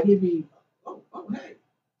feel like he'd be, oh hey.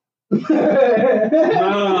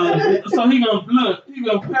 So he gonna look. He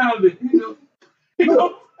gonna pound it. He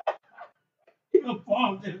gonna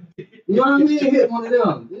palm that bitch. You know what I mean? Hit one of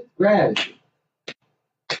them. Just grab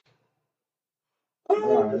it.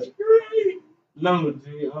 Oh, that's great. No,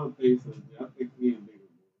 G, I don't think so. G. I think he a nigga.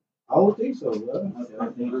 I don't think so, bro. I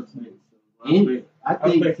think so. And I I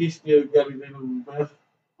think think he still got it in him, man.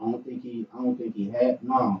 I don't think he had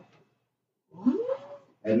no.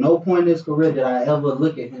 At no point in his career did I ever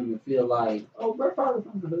look at him and feel like, oh, Brett probably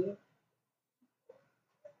from the hood.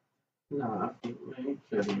 Nah, I think, man, he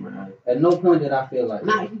tripping, man. At no point did I feel like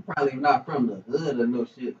Nah, that. he probably not from the hood or no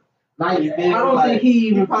shit. Like, You I feel me? don't Like, think he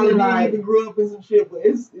even probably feel didn't like, even grew up in some shit, but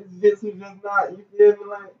it's just who just not, you feel me?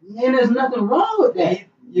 Like, and there's nothing wrong with that.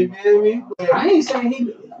 you feel me? But, I ain't saying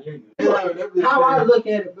he. How I look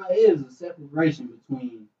at it, bro, it is a separation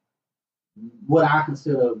between what I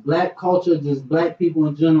consider black culture, just black people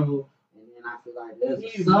in general, and then I feel like there's a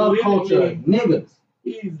He's subculture of niggas.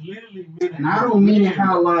 He's literally been. And I don't mean it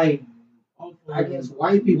how, like, Oh, I guess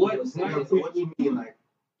white people What? would say so it. what you mean, like,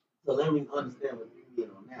 so let me understand what you get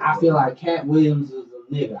on that. I feel like Cat Williams is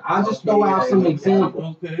a nigga. I'll just throw out some okay.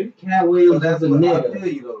 examples. Okay. Cat So Williams that's is a what I nigga. feel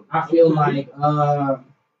you though. I feel Okay. like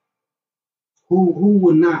who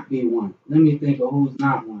would not be one? Let me think of who's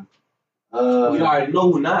not one. We already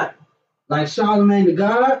know who not. Like Charlamagne the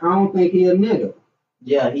God, I don't think he a nigga.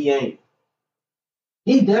 Yeah, he ain't.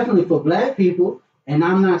 He definitely for black people, and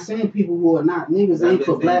I'm not saying people who are not niggas ain't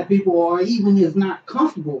for black people or even is not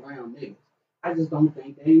comfortable around niggas. I just don't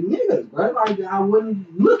think they niggas, bro. Like I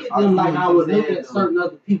wouldn't look at them like I would look at certain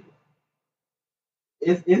other people.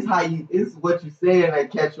 It's what you saying that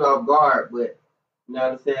catch you off guard, but you know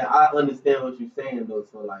what I'm saying? I understand what you're saying though,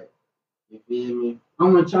 so like you feel me?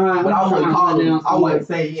 I'm gonna try. But I wouldn't call him. I wouldn't wouldn't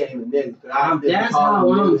say he ain't a nigga. That's how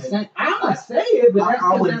I'm saying. I'm not saying it, but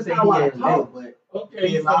I wouldn't that's say how he I ain't a talk. nigga, Okay.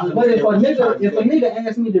 Yeah, So, But if a nigga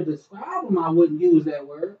asked me to describe him, I wouldn't use that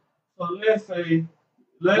word. so let's say,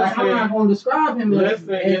 Like I'm not gonna describe him let's as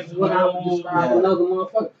say what I would describe yeah. another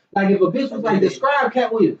motherfucker. Like if a bitch was like, describe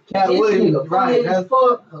Cat Williams. Cat This Williams, nigga right, funny as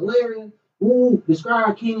fuck, hilarious. Ooh,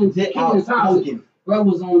 describe Kenan Thompson. outspoken. Bro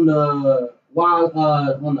was on the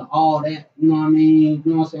on the all that, you know what I mean?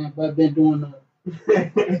 You know what I'm saying? But been doing the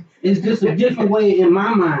it's just a different way in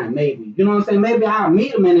my mind, maybe. You know what I'm saying? Maybe I'll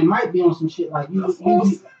meet him and it might be on some shit like you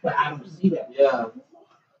but I don't see that. Yeah.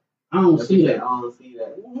 I don't see that. I don't see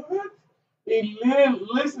that. What? He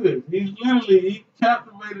literally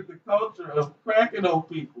captivated the culture of cracking on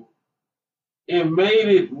people and made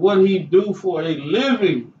it what he do for a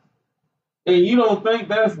living. And you don't think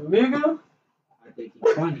that's nigga? I think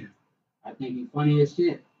he's funny. I think he's funny as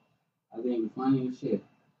shit. I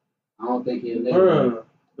don't think he's a nigga. Bruh,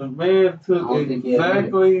 the man took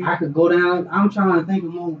exactly. I could go down. I'm trying to think of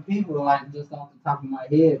more people like just off the top of my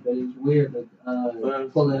head, but it's weird to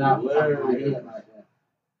pull it out the top of my head like that.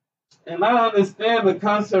 And I understand the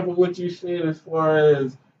concept of what you're saying as far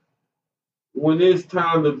as when it's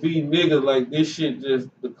time to be nigga, like this shit just,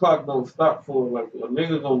 the clock don't stop for it. Like a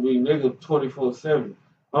nigga gonna be nigga 24/7.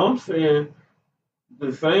 I'm saying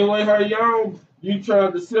the same way how you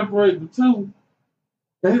tried to separate the two,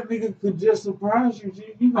 that nigga could just surprise you,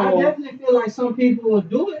 G. You know, I definitely feel like some people will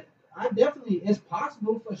do it. It's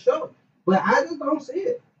possible for sure. But I just don't see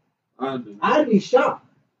it. I do. I'd be shocked.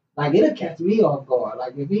 Like it'll catch me off guard.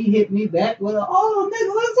 Like if he hit me back with a "Oh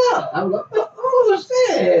nigga, what's up?" I'm like, "Oh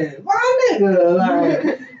shit, my nigga."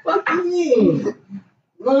 Like, fuck you mean? You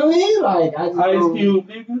know what I mean? Like I just Ice Cube,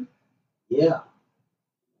 nigga. Yeah.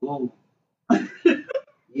 Whoa.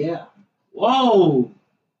 Yeah. Whoa.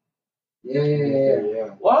 Yeah.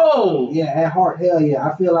 Whoa. Yeah, at heart, hell yeah.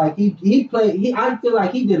 I feel like I feel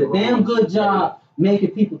like he did a damn good job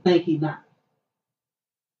making people think he not.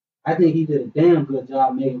 I think he did a damn good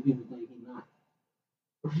job making people think he not.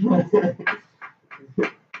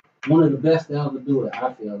 One of the best to ever do it,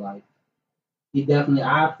 I feel like. He definitely,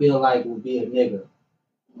 I feel like, would be a nigga.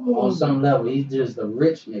 On some level, he's just a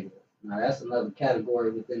rich nigga. Now, that's another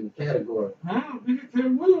category within the category. Nigga,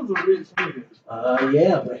 Cat Williams a rich nigga.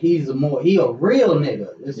 Yeah, but he a real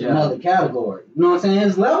nigga. It's another category. You know what I'm saying?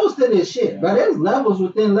 There's levels to this shit, but there's levels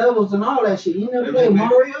within levels and all that shit. You never played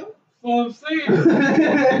Mario? So I'm saying. So,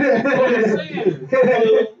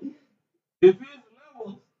 if his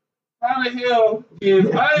levels, how the hell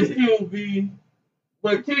can Ice Cube be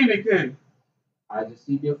but Kenan can? I just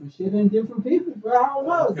see different shit in different people, bro. I don't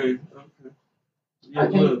know. Okay.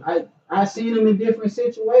 Yeah, I seen him in different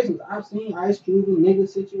situations. I've seen Ice Cube in nigga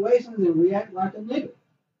situations and react like a nigga.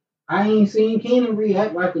 I ain't seen Kenan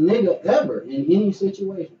react like a nigga ever in any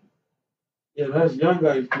situation. Yeah, that's young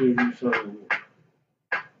Ice Cube you showing me.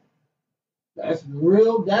 That's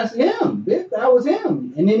real. That's him. That was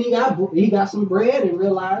him. And then he got some bread and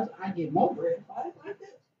realized I get more bread if I act like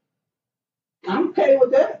this. I'm okay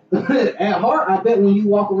with that. At heart, I bet when you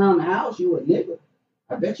walk around the house, you a nigga.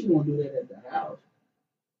 I bet you won't do that at the house.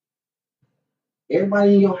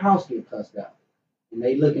 Everybody in your house get cussed out. And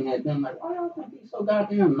they looking at them like, why y'all think he's so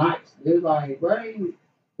goddamn nice? They're like, bro,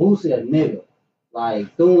 Boosie a nigga.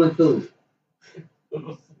 Like, through and through.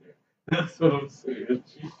 That's what I'm saying.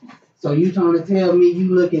 So you trying to tell me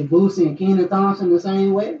you look at Boosie and Kenan Thompson the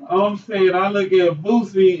same way? I'm saying I look at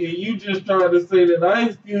Boosie and you just trying to say that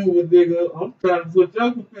Ice Cube a nigga. I'm trying to put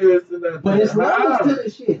your comparison out. But it's levels to the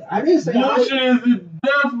shit. I didn't say Boosie is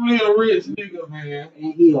definitely a rich nigga, man.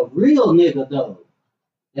 And he a real nigga though.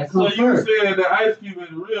 That comes so you first. saying that Ice Cube is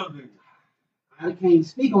a real nigga? I can't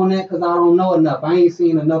speak on that because I don't know enough. I ain't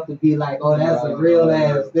seen enough to be like, oh, that's a real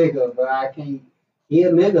ass nigga. But I can't. He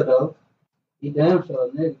a nigga though. He damn sure a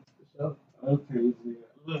nigga. For sure. Okay, yeah.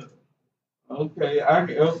 Look. Okay,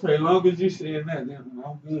 as long as you saying that, then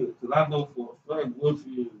I'm good. Cause I know for a fact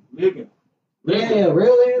Boosie is a nigga. Yeah,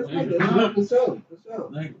 real ass nigga. Nah, for sure, for sure.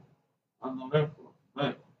 Nigga. I know that for a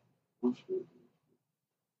fact. I'm sure.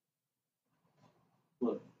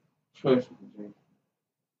 Look, trust me, Jake.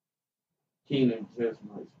 Keenan just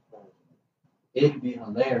might surprise me. It'd be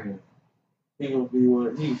hilarious. He gonna be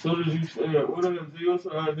one. He, as soon as you say, what up, Zio,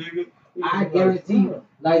 nigga? I guarantee you.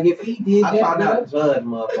 Like, if he did I that, try not bro, to judge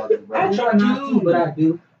motherfuckers, bro. I try not to, but I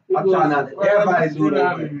do. I try not to. Everybody do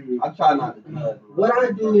that. I try not to judge. Bro. What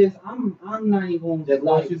I do is, I'm not even gonna Just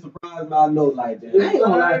once you surprise me, I know like that. I ain't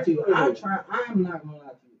gonna lie to you. I'm not gonna lie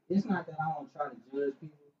to you. It's not that I don't try to judge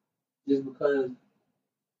people, just because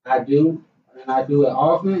I do, and I do it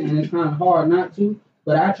often, and it's kind of hard not to.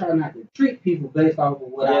 But I try not to treat people based off of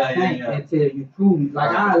what I think until you prove me. Like,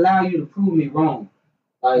 I allow you to prove me wrong.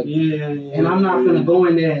 Like, and I'm not gonna go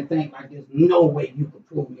in there and think like there's no way you could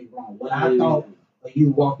prove me wrong. What I thought of you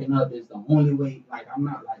walking up is the only way. Like, I'm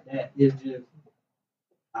not like that. It's just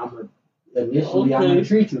I'm gonna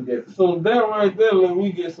treat you different. So that right there, let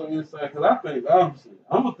me get some insight, because I think obviously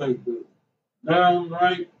I'm gonna think the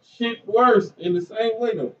downright shit worse in the same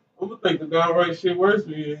way though. I'm gonna think the downright shit worse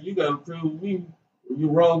for you. You gotta prove me you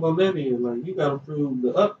wrong on that end. Like, you gotta prove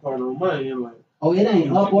the up part on my end. Like, oh, it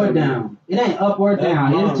ain't up or down. It ain't up or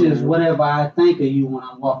down. It's just whatever I think of you when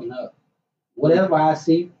I'm walking up. Whatever I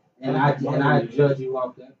see, and I judge you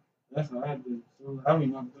off that. That's what I do. So I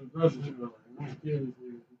mean, I'm the grocery store.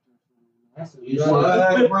 You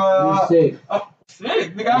sick, bro? You sick. Oh,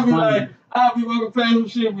 sick. Nigga, I'll be walking past some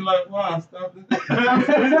shit and be like, wow, stop this.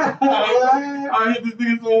 I hit this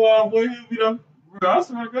nigga so hard, boy, he'll be like, bro, I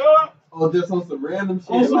swear to God. Oh, just on some random shit.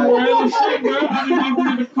 On some random shit, bro. I be walking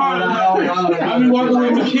in the car. I be walking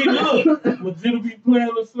with the kid. Look, Magenta be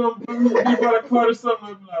playing or something. Bro. Be by the car or something.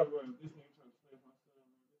 I be like, bro, this nigga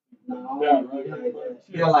trying to play my son.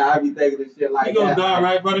 Yeah, like I be thinking this shit like he gonna die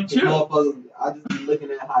right by the chair. I just be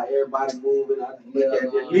looking at how everybody moving. I just look at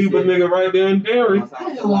it. Leave a nigga right there in Derry. I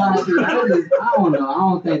don't know. I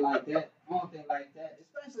don't think like that.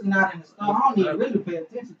 Especially not in the store. I don't even really pay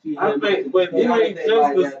attention to you. I think, but it ain't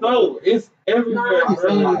just the store. It's everywhere,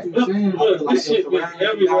 bro. Look, this shit is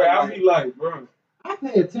everywhere. I be like, bro. I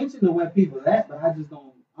pay attention to where people at, but I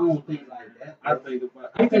don't think like that. I think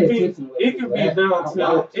about it. It could be down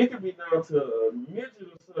to a midget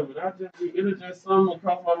or something. It'll just something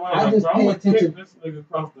across my mind. I just I'm pay gonna kick attention. this nigga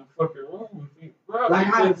across the fucking room. Bro, Like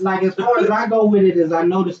as far as I go with it is I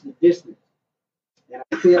notice the distance.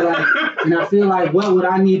 And I feel like what would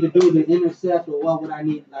I need to do to intercept, or what would I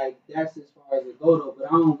need, like, that's as far as it go though. But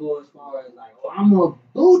I don't go as far as like, oh, I'm gonna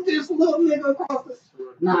boot this little nigga across the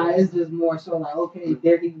street. Nah, it's just more so like, okay,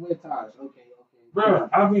 there he with Taj. Okay. Bro,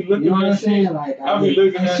 I be looking you know at shit. Like, I be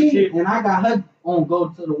looking at shit. And I got her on go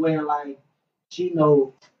to the where, like, she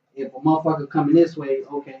know if a motherfucker coming this way,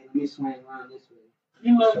 okay, let me swing around this way.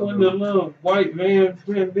 You know, when the little white van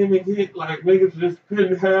pandemic hit, like, niggas just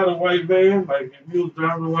couldn't have a white van. Like, if you was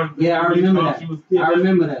driving a white van, yeah, I remember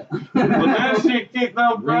that. When that shit kicked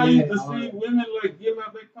off, bro, I used to see women, like, getting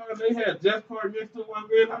out their car. They had just parked next to one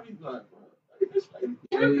van. I be like, bro, this lady,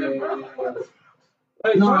 bro.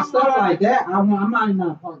 Like, no, stuff like that. I might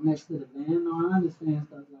not park next to the van. No, I understand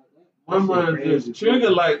stuff like that. My mind just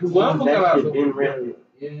triggered, like, whoever got out been rented.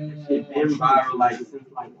 Yeah. Shit been viral, like, since,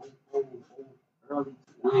 like, early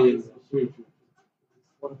 2000s.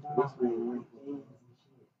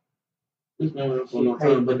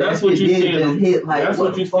 But that's what you see in the, like, that's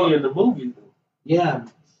what you see in the movies. Yeah.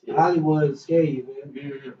 Hollywood is scary, man.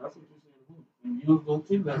 Yeah, that's what you see in the movies. You was gonna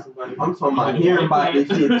kidnap somebody. I'm talking about hearing about this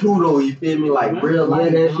shit too, though. You feel me? Like, real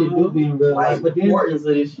life. Yeah, that shit do be in real life. Like, the importance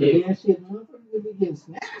of this shit. But then shit, motherfuckers be getting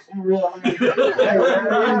snatched in real life. The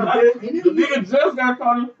nigga just got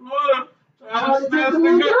caught in Florida. Tried to take the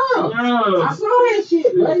little girl. I saw that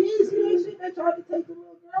shit, bro. You didn't see that shit? They tried to take the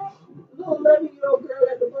little girl, the little 11-year-old girl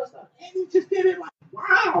at the bus stop, and he just did it like,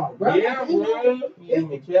 wow, bro. Yeah, bro.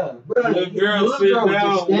 The girl sit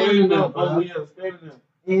down, waiting up. Oh yeah, standing there.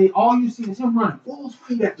 And all you see is him running full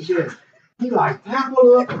speed at the desk. He like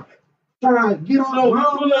tackle up, trying to get on the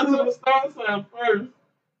ground. Pull up to the stop sign first,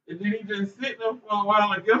 and then he just sitting there for a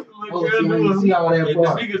while. I guess the little girl doing. See all that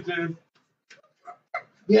part. And the nigga just.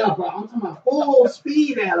 Yeah, bro, I'm talking about full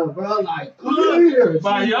speed at her, bro. Like, clear.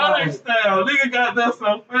 Bionic style. Nigga got that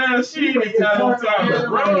so fast, she ain't got no time to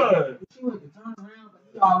run. She went to turn around, but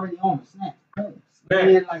he already on the snap. And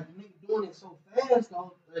like, the nigga doing it so fast,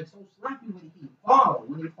 though, like, so sloppy when he fall.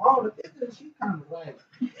 When he fall, the picture, she kind of like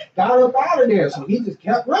got up out of there. So he just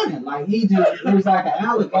kept running. Like, it was like an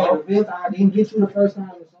alligator. If I didn't get you the first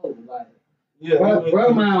time, it's over. Like, yeah,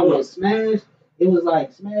 bro, mine was smashed. It was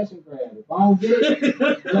like smash and grab. If I don't get it,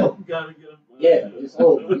 no. Gotta get him. Yeah, it's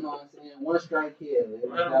over. You know what I'm saying? one strike kill.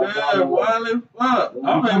 Man, wild as fuck.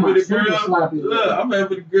 I'm happy the girl. Look, I'm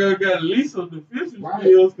happy the girl got at least some defensive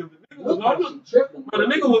skills because the nigga was on her. But the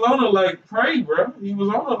nigga was on her like prey, bro. He was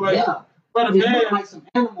on her like, but the man like some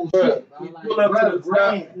animal bro, shit. He pull up to the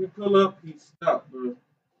top. He pull up. He stop, bro.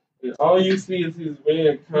 And all you see is his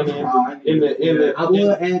van kind of in the. I would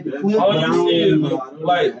add the clip. All you see is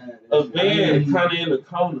like a van kind of in the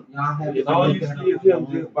corner, and all you see is him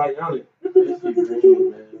just bionic.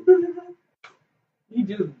 He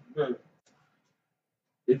just, bro.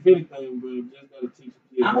 If anything, bro, just gotta teach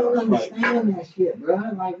the kids. I don't understand that shit, bro.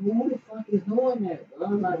 Like, who the fuck is doing that, bro?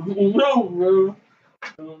 Like, I don't know, bro. I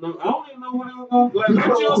don't even know what it was gonna like.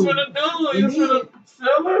 What you was gonna do? You was gonna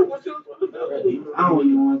sell her? What you was gonna do? I don't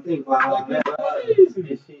even want to think about that. This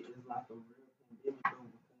shit is like a real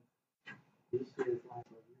pandemic. This shit is like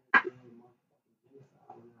a real thing, motherfucking genocide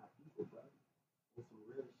on our people, bro. It's some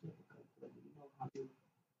real shit because you know how many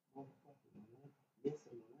motherfucking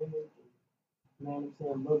missing women and, you know what I'm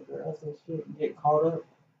saying, little girls and shit get caught up.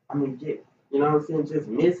 I mean, you know what I'm saying, just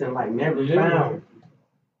missing, like never found.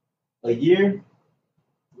 A year.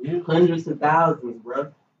 Hundreds of thousands,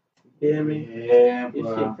 bro. You feel me? Yeah, this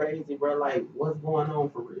bro. shit crazy, bro. Like, what's going on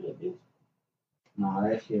for real, bitch? Nah,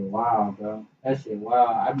 that shit wild, bro. That shit wild.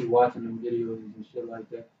 I be watching them videos and shit like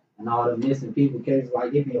that. And all the missing people cases,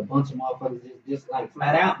 like, it be a bunch of motherfuckers just like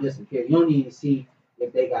flat out disappear. You don't even see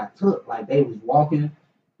if they got took. Like, they was walking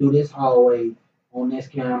through this hallway on this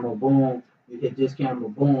camera, boom. You hit this camera,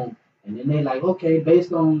 boom. And then they like, okay,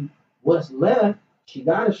 based on what's left, she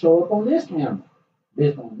gotta show up on this camera.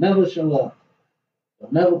 Bitch don't never show up.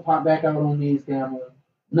 They'll never pop back out on these cameras.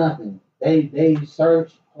 Nothing. They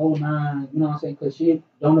search, whole nine, you know what I'm saying? Because she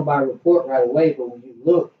don't nobody report right away, but when you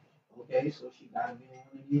look, okay, so she gotta be in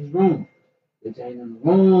one of these rooms. Bitch ain't in the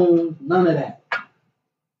rooms, none of that.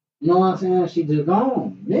 You know what I'm saying? She just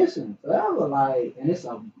gone, missing forever, like, and it's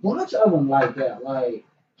a bunch of them like that, like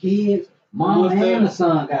kids, mom and the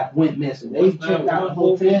son went missing. They checked out the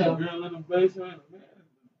hotel. Girl in the basement, man.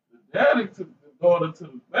 The daddy took the daughter to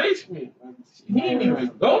the basement. Like, he didn't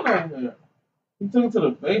even go down there. He took her to the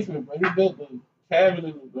basement, but he built the cabin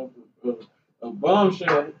in a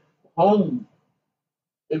bombshell home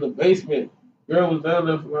in the basement. Girl was down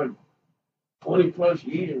there for like 20 plus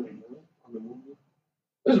years.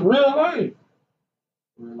 It's real life.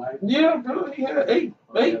 Real life? Yeah, bro. He had eight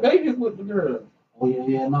babies with the girl. Oh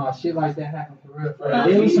yeah, no, shit like that happened for real.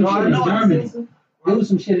 There was some shit in Germany. There was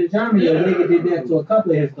some shit in Germany. A nigga did that to a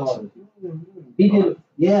couple of his daughters. He did,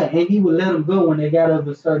 yeah, and he would let them go when they got of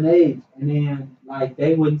a certain age, and then like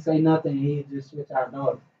they wouldn't say nothing, and he'd just switch out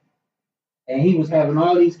daughters. And he was having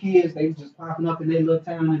all these kids. They was just popping up in their little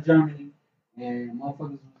town in Germany, and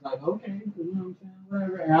motherfuckers was like, okay, you know what I'm saying,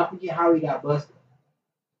 whatever. And I forget how he got busted.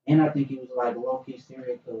 And I think he was like a low-key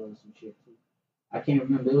serial killer or some shit too. I can't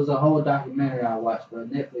remember. It was a whole documentary I watched, but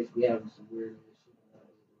Netflix be having some weird shit.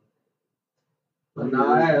 But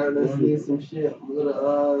nah, I heard see some shit with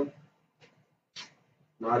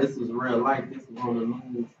nah, this was real life. This was on the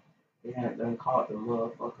news. They had done caught the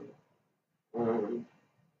motherfucker. And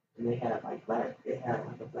they had like a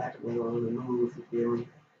black nigga on the news, you feel me?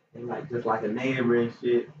 And like just like a neighbor and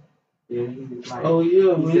shit. And he was like, oh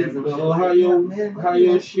yeah, man. How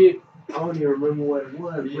your shit. I don't even remember what it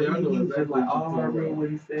was. Yeah, but I know he was exactly just like, what all I remember what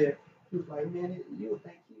he said. He was like, man, you would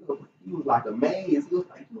think he was like amazed. He was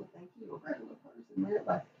like, you would think he a regular person, man.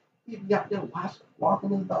 Like, he got there walking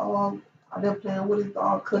his dog, out there playing with his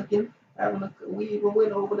dog, cooking, we even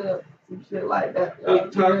went over there, some shit like that.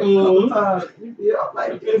 Ate tacos. I'm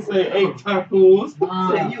like, They say ate tacos.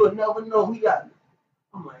 Say you would never know.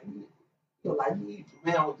 I'm like,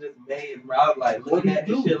 man was just amazed, bro. I was like, looking at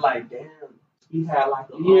this shit like, damn. He had like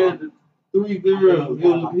a the 3 girls.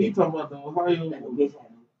 He talking about the Ohio.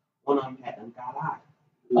 One of them had them got out.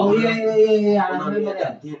 Oh yeah. I remember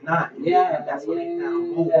that. Did not. Yeah, that's what they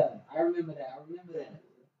found. Yeah. I remember that.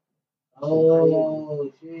 Oh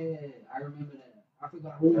shit, I remember that. I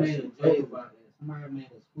forgot who made a joke about that. Somebody made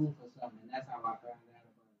a spoof or something, and that's how I found out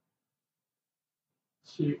about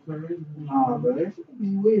it. Shit crazy. Nah, bro, that shit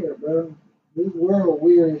be weird, bro. This world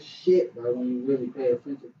weird as shit, bro. When you really pay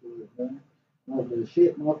attention to it, man. The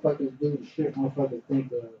shit motherfuckers do, the shit motherfuckers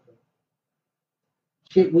think of.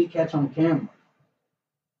 Shit we catch on camera.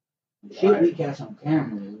 Shit we catch on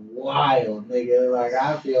camera is wild, nigga. Like,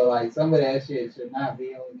 I feel like some of that shit should not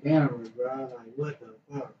be on camera, bro. Like, what the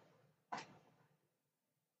fuck?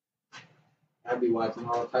 I be watching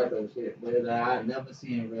all type of shit, but I never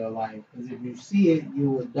see in real life. Because if you see it, you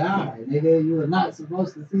will die, nigga. You are not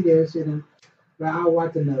supposed to see that shit. Bro, I was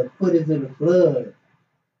watching the footage of the flood.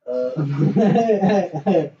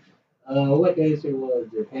 what they said was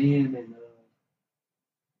Japan and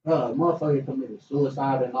motherfucker committed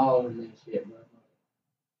suicide and all of that shit, bro.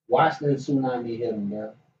 Watch that tsunami hit him,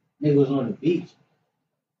 bro. Nigga was on the beach.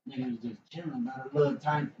 Nigga was just chilling, bro.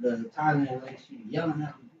 The Thailand lady, she yelling at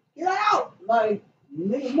him, get out! Like,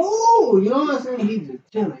 nigga, move! You know what I'm saying? He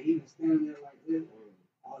just chilling. He was standing there like this.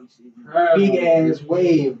 All you see is big ass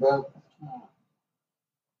wave, bro.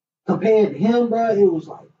 Compared to him, bro, it was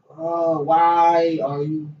like, why are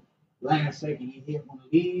you? Last second he hit one of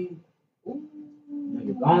these. Ooh,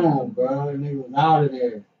 nigga gone, bro. Nigga was out of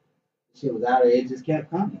there. Shit was out of there. It just kept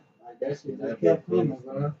coming. Like that shit just kept coming,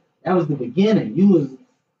 bro. That was the beginning. You was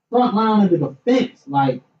front line of the defense.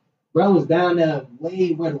 Like, bro was down there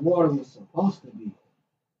way where the water was supposed to be.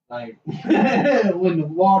 Like when the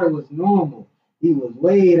water was normal, he was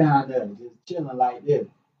way down there, just chilling like this.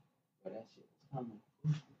 But that shit was coming.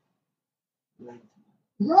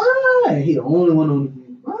 Run! He the only one on the beach.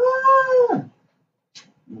 Run!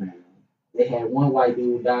 Man, they had one white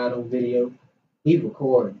dude died on video. He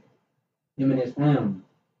recorded him and his family.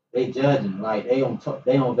 They judging like they on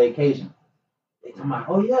vacation. They talking about,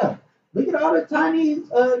 oh yeah, look at all the Chinese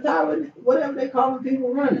Thai, whatever they calling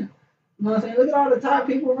people running. You know what I'm saying? Look at all the Thai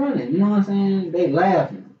people running. You know what I'm saying? They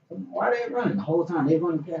laughing. Why they running? The whole time they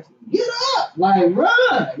running past them. Get up! Like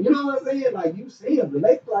run! You know what I'm saying? Like you see them, but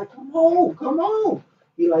they like, come on, come on.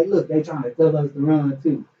 He like, look, they trying to tell us to run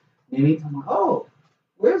too. And he talking about, oh,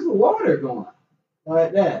 where's the water going?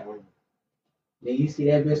 Like that. Then you see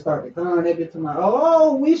that bitch start to come, that bitch talking about,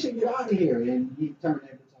 oh, we should get out of here. And he turned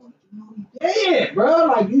that bitch on. You know, dead, bro.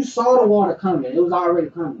 Like you saw the water coming. It was already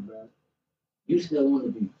coming, bro. You still on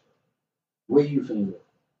the beach. Where you finna go?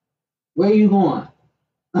 Where you going?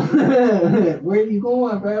 Where you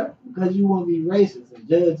going, bro? Because you want to be racist and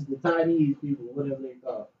judge the Chinese people, whatever they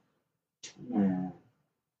call. Man,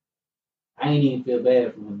 I ain't even feel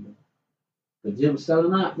bad for him, bro. But Jim was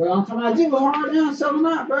selling out, bro. I'm talking about Jim was hard down selling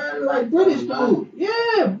out, bro. Like British dude.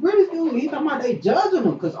 Yeah, British dude. He talking about they judging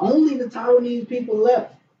him because only the Taiwanese people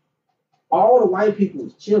left. All the white people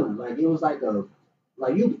was chilling. Like it was like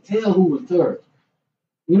you could tell who was tourists.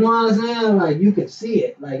 You know what I'm saying? Like you could see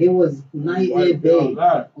it. Like it was night and day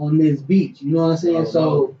on this beach. You know what I'm saying?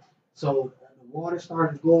 So the water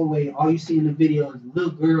started to go away. All you see in the video is a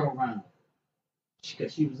little girl running.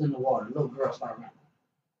 Because she was in the water. Little girl started running.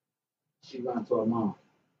 She ran to her mom.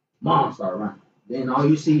 Mom started running. Then all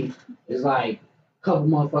you see is like a couple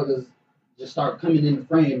motherfuckers just start coming in the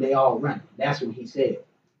frame. They all running. That's what he said.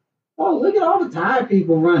 Oh, look at all the Thai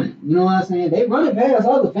people running. You know what I'm saying? They running past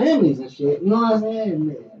other families and shit. You know what I'm saying?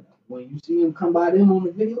 Man, when you see them come by them on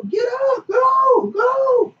the video, get up,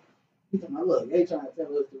 go. He's talking about, look, they trying to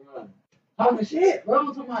tell us to run. Talking shit, bro.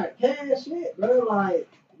 Talking about cash shit, bro. Like,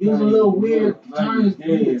 using little weird terms.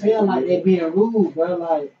 You can tell like they being rude, bro.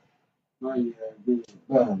 Like, bro, man,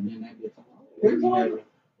 that bitch. Where's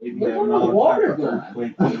all the water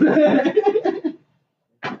going?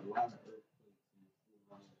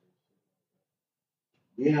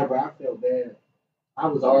 Yeah, bro, I felt bad. I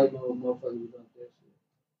was arguing with motherfuckers about that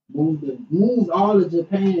shit. Moved all of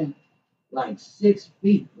Japan like 6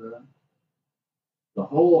 feet, bro. The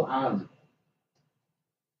whole island.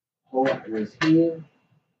 Whole was here.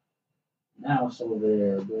 Now it's over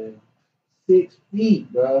there, bro. 6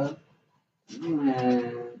 feet, bro.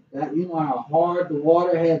 Man, that you know how hard the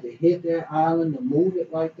water had to hit that island to move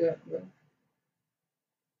it like that, bro.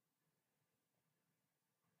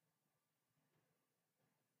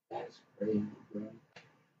 That's crazy, bro.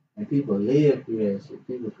 And people live through that shit.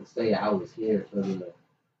 People could say I was here for the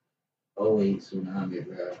 08 tsunami,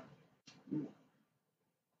 bro.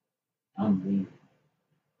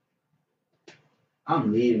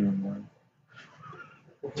 I'm leaving, bro.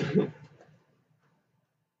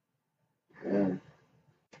 Yeah.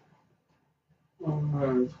 Oh,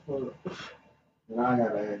 man, it's fun. And I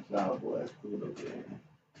gotta ask y'all boys, cool again.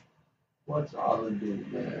 What y'all would do,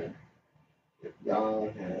 man, if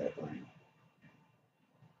y'all had like,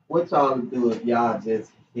 what y'all would do if y'all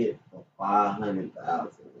just hit for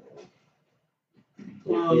 500,000? You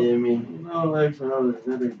feel me? No, like for others,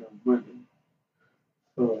 that ain't no money.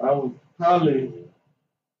 So I would probably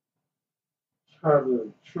try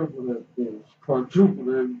to triple that bitch, quadruple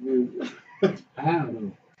that bitch. I don't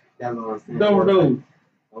know. That's what I'm saying.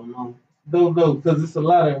 Don't know, because it's a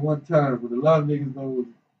lot at one time, but a lot of niggas don't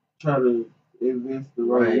try to invest the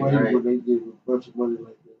right way when they get a bunch of money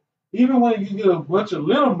like that. Even when you get a bunch of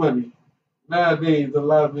little money, nowadays a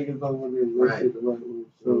lot of niggas don't want to invest it the right way.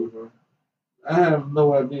 So I have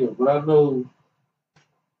no idea, but I know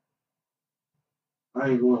I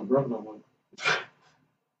ain't going broke no more.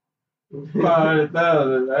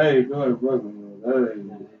 500,000, I ain't going broke no more. That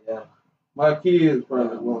ain't. Yeah. My kids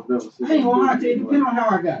probably won't never see. I ain't gonna lie to you. It depends on how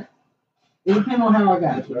I got it. It depends on how I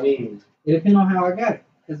got it. What you mean? It depends on how I got it.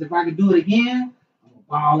 Because if I could do it again, I'm gonna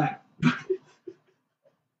ball out.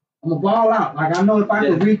 I'm gonna ball out. Like I know if I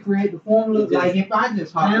could recreate the formula, like if I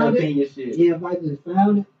just Hot found up it, in your shit. yeah, if I just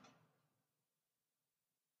found it,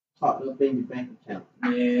 Hot up in your bank account.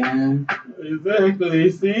 man,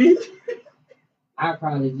 Exactly. See. I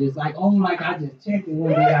probably just like I just checked it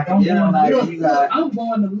one day. Like I'm Yeah, going like, to look, you got- I'm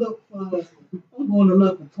going to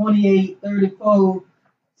look for 28, 34.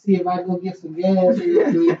 See if I go get some gas.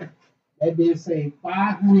 That bitch say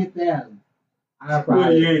 500,000. I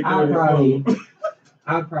probably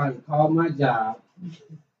call my job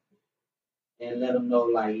and let them know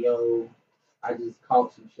like, yo, I just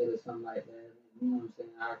caught some shit or something like that. You know what I'm saying?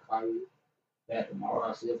 I'll call you back tomorrow.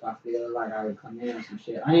 I'll see if I feel like I would come in or some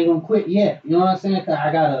shit. I ain't gonna quit yet. You know what I'm saying? Cause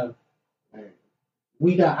I gotta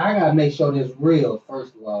make sure this real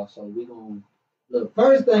first of all. So we gonna look.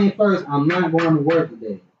 First thing first, I'm not going to work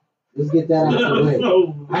today. Let's get that out of the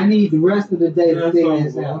way. I need the rest of the day to figure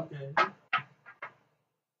this out. Okay.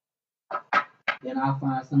 Then I'll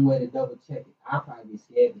find some way to double check it. I'll probably be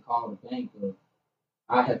scared to call the bank, but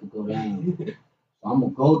I have to go down. So I'm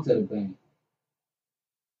gonna go to the bank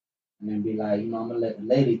and then be like, I'm gonna let the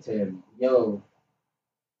lady tell me, yo,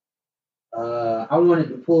 I wanted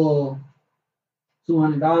to pull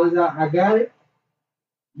 $200 out. I got it.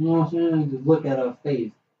 You know what I'm saying? Just look at her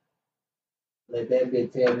face. Let that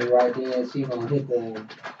bitch tell me right there. She gonna hit the.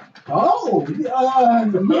 Oh, yeah,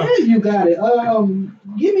 you got it.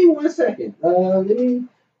 Give me 1 second. Let me.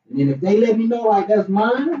 And then if they let me know like that's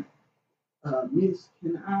mine, Miss,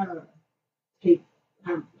 can I take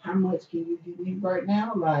how much can you give me right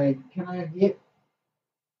now? Like, can I get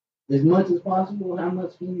as much as possible? How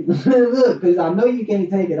much can you look? Because I know you can't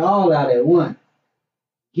take it all out at once.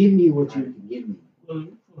 Give me what you can give me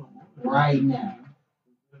right now.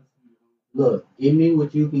 Look, give me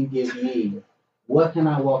what you can give me. What can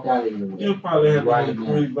I walk out of here with? You'll probably have right to now?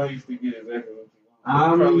 go 3 banks to get exactly what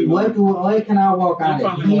you want. What can I walk out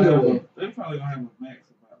of here with? They probably gonna have a max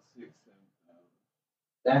about 6, 7,000.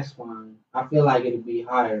 That's fine. I feel like it'll be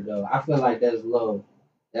higher though. I feel like that's low.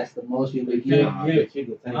 That's the most you could get.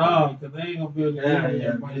 No, because they ain't gonna be able to Yeah,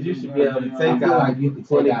 get but it. you should be able to I take feel out like you could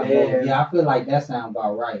 20 take out both. bands. Yeah, I feel like that sounds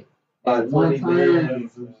about right. About At one 20 time,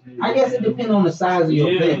 bands. I guess it depends on the size of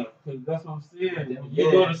your Yeah, bank. because that's what I'm saying. When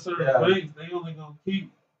you go to certain banks, they only gonna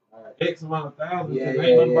keep X amount of thousands. Yeah, Because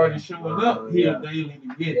ain't yeah, nobody yeah. showing up here daily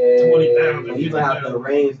to get Yeah, 20,000. yeah, You gonna have to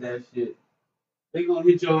arrange that shit. They gonna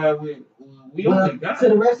hit your ass with. We Well, only got to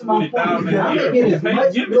the rest of my point, 20,000 I'm here. gonna get as They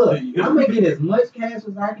much. give it Look, to you. I'm gonna get as much cash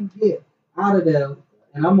as I can get out of them,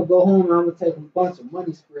 and I'm gonna go home and I'm gonna take a bunch of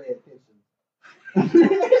money spread pictures,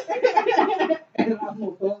 and I'm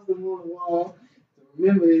gonna post them on the wall to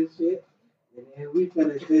remember this shit. And then we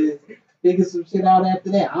finna just figure some shit out after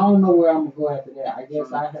that. I don't know where I'm gonna go after that. I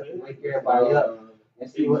guess I have to wake everybody up and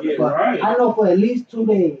see what the fuck. Right. I know for at least 2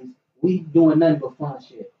 days we doing nothing but fun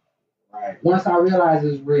shit. Right. Once I realize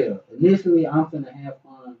it's real, initially I'm finna have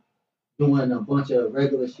fun doing a bunch of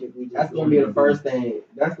regular shit. That's gonna be the first thing.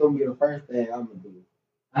 That's gonna be the first thing I'm gonna do.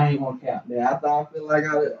 I ain't gonna cap. Man, after I feel like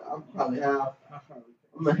I'm probably have.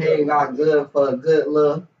 I'm gonna hang out good for a good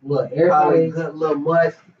little, Look, probably everybody, good little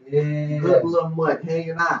month, yeah, good little month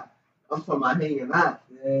hanging out. I'm talking about hanging out,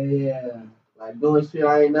 yeah, like doing shit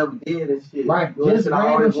I ain't never did and shit. right. Doing Just shit I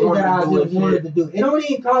random always shit that I wanted to do just and shit. wanted to do. It don't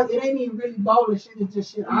even cost. It ain't even really balling shit. It's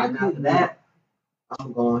just shit I And after did. that,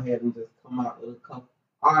 I'm going ahead and just come out with a couple.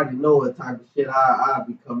 I already know what type of shit I'll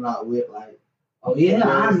be coming out with. Like, Oh you yeah, know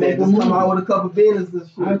what I I'm make saying? a Just come out movie. with a couple businesses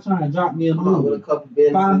and I'm shit. trying to drop me a Come out with a movie. couple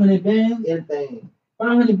businesses. 500 bands. Anything.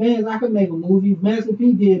 500 bands. I could make a movie. Master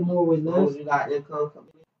P did more with As long less. as you got income coming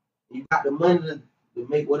in, you got the money to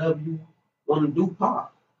make whatever you want to do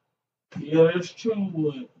pop. Yeah, that's true.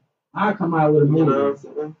 But I come out with a You know what movie. I'm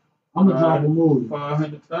saying? I'm gonna drop a movie.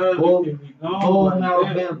 500,000 Gold- can be gone. Gold like Mouth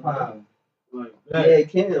that, Vampire. Like Yeah, that. it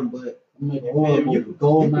can, but Make a Yeah, horror you movie. could-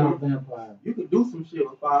 Gold you Mouth could- Vampire. you could do some shit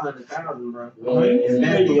with 500,000, bro. Yeah.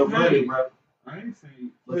 Investing your money, bro. I ain't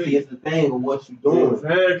saying. But see, it's the thing of what you doing.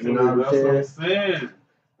 Exactly. You know what I'm That's what I'm saying.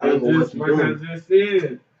 I know what Just you like I doing. just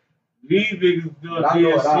said, these niggas doing But I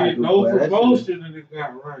know this what I shit, do, no boy. That promotion, and it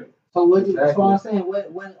got right. So what you? Exactly. So I'm saying,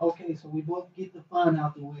 what? Okay, so we both get the fun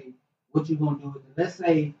out the way. What you gonna do with it? Let's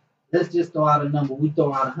say, let's just throw out a number. We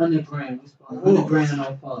throw out 100 grand. We spend 100 grand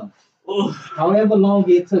on fun. Ugh, However long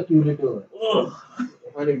it took you to do it. ugh.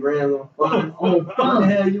 100 grand on fun. On What the fun.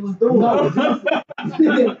 hell you was doing? No, just-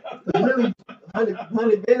 Really,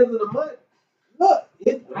 100 bands in a month? Look,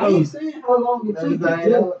 I ain't saying how long it took you.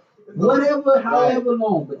 Just whatever, however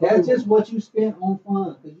long. But that's just what you spent on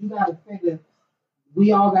fun. Cause you gotta figure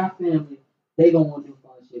we all got family. They gonna want to do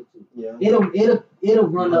fun shit too. Yeah. It'll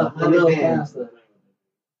run up a 100 little bands. faster.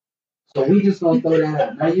 So we just gonna throw that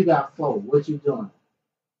out. Now you got 4. What you doing?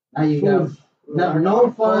 Now you got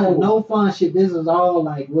no fun shit. This is all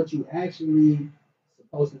like what you actually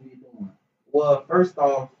supposed to be doing. Well, first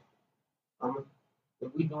off,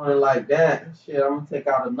 if we doing it like that, shit, I'm gonna take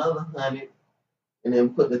out another 100 and then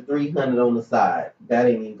put the 300 on the side. That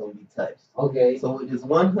ain't even gonna be touched. Okay. So with this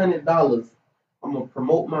 $100, I'm gonna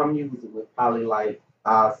promote my music with probably like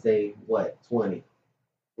I'll say what 20.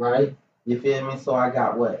 Right. You feel me? So I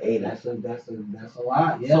got what 80. That's a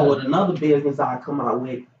lot. Yeah. So with another business, I come out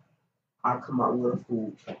with a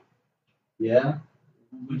food truck. Yeah.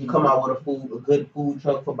 We can come out with a good food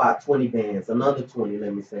truck for about 20 bands, another 20,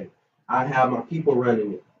 let me say. I have my people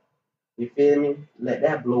running it. You feel me? Let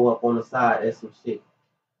that blow up on the side. That's some shit.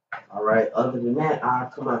 All right. Other than that, I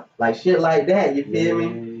come out like shit like that. You feel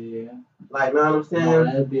me? Yeah. Like, know what I'm saying? Nah,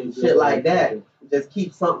 that'd be a good Shit like way. that. Just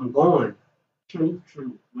keep something going. True.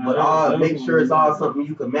 But make sure it's all something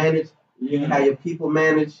you can manage. You can have your people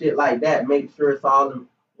manage shit like that. Make sure it's all in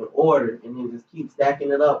order, and then just keep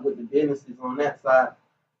stacking it up with the businesses on that side.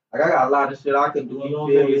 Like I got a lot of shit I could do. You You don't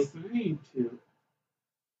feel have the me? same tip.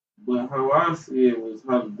 But how I see it was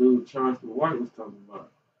how the dude Charleston White was talking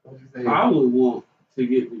about. I would want to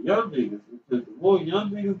get the young niggas because the more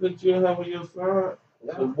young niggas that you have on your side,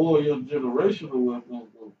 the more your generational wealth gonna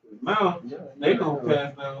go. Now they gonna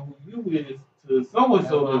pass down who you is to so and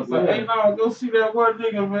so. That's what I'm Like, hey, no, go see that one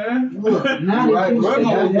nigga, man. Look, now that Right, you bro, said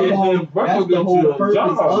that's that, that's the whole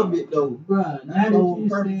purpose of it, though. bruh, now That's that the whole you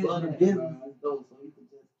purpose said of the that, business, though. So you can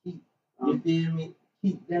just keep, you feel me?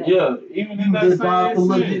 Keep that. Yeah, even in You that just buy same some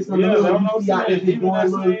little sense. bits on the Yeah, hood, that's you what I'm see out saying. there Even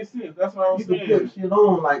that going same sense. That's what I'm You can saying. put shit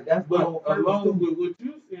on like that's the whole But purpose along too. with what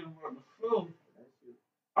you saying about the film,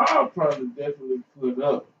 I'll probably definitely put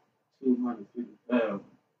up 250,000.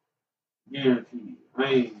 Guaranteed. I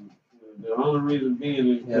ain't. The only reason being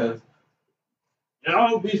is because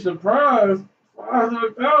y'all be surprised.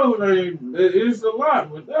 500,000 ain't. It's a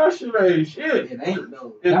lot, but that shit ain't shit. It ain't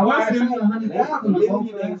though. It's that's why I less say than- 100,000 is more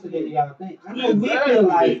faster than y'all think. I know we Exactly. feel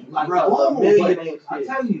like Bro, whoa, a million but ain't I shit.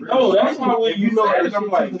 tell you, No, that's why when If you know said that it, I'm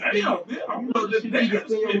shit like, you can damn, spend- man, I you know want the to shit you can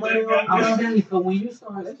spend your money on. I'm goddamn. telling you, so when you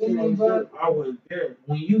start That shit spending, ain't bro, shit. I was there.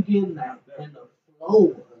 when you get in the flow of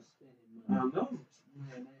spending I money, know.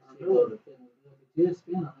 man, that shit go to feeling good. Just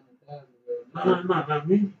spend 100,000, bro. No, not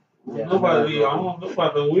me. Yeah, Nobody, I I don't know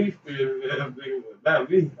about the weed spirit and everything, but not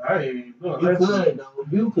me. I ain't doing You that shit. could though.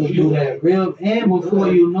 You could do that real, and before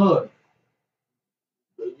you know it.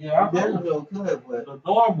 Yeah, I Damn know sure could, but the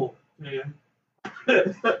normal, man.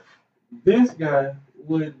 This guy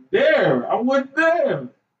was there. I wasn't there.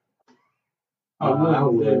 I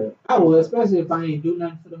would, especially if I ain't do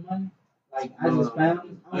nothing for the money. Like I just found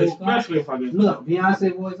it. I woke up. Especially if I didn't. Look,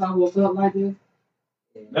 Beyonce voice. I woke up like this.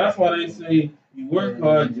 That's why they say you work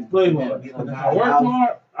hard, you play hard. Yeah, If I work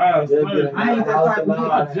hard, I splurge. I ain't that type of nigga.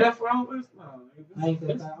 I just found this now. I ain't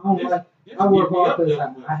that type. I don't like. I work hard because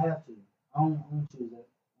I have to. I don't choose that.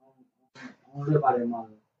 I don't live by that model.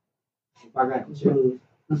 If I got to choose.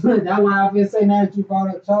 That's why I've been saying now that you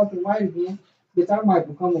brought up Charleston White again. Bitch, I might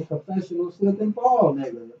become a professional slip and fall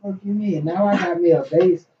nigga. The fuck you mean? Now I got me a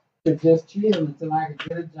base to just chill until I can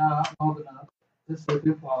get a job long enough to slip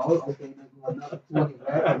and fall. Okay, let's go another 20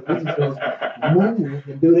 back. We just gonna move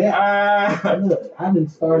and do that. Look, I done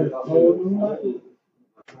started a whole new life.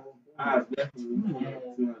 I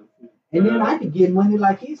definitely. And then I could get money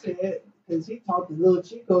like he said, because he taught the little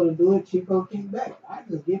Chico to do it. Chico came back. I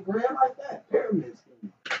just get bread like that. Pyramid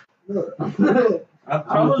scheme. Look. I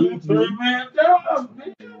told you 3-man jobs,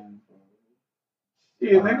 man.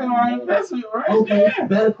 Yeah, they gonna invest me right Okay, there.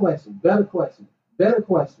 better question.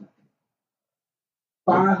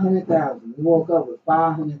 500,000. You woke up with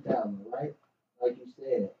 500,000, right? Like you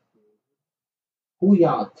said. Who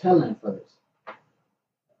y'all telling first?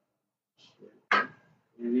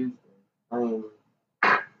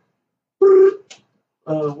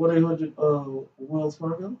 What 800 Wells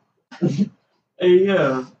Fargo? Hey,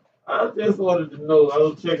 yeah. I just wanted to know. I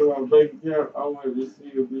was checking my bank account. I wanted to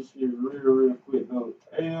see if this shit real quick though.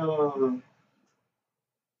 And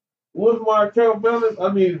what's my account balance?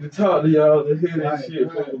 I needed to talk to y'all to hear this shit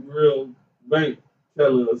from a real bank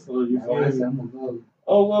teller. So you feel me?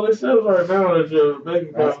 Oh well, it says right now that your bank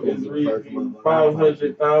account is reading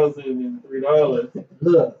 $500,003.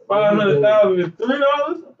 Look,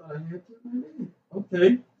 $500,003.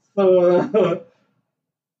 Okay, so.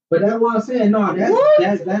 But that's what I'm saying. No,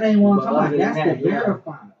 that ain't what I'm talking about. That's to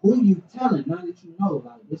verify who you telling. Now that you know,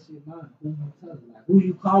 like this is mine. Who you telling? Like who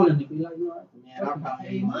you calling to be like, you all right? Man, I probably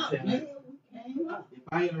ain't gonna tell. If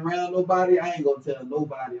I ain't around nobody, I ain't gonna tell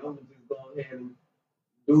nobody. I'm gonna just go ahead and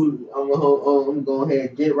do. I'm gonna go ahead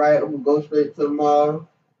and get right. I'm gonna go straight to the mall.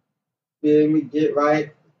 Feel me? Get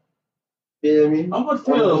right. Feel me? I'm gonna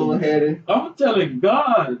go ahead and. I'm telling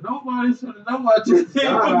God, nobody should have known I just hit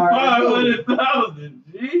God, for already 500,000.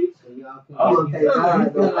 G. So y'all feel I'm like gonna you take feel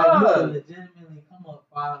God, like you though. can legitimately come up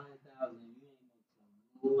 500,000.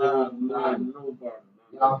 You ain't Nah, gonna tell nobody.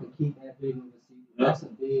 y'all can keep that big of a secret. That's a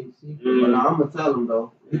big secret. Yeah. But I'm gonna tell them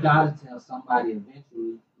though. You gotta tell somebody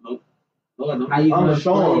eventually. No. How you I'ma gonna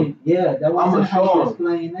show 'em. explain? Yeah, that was I'ma how show you 'em.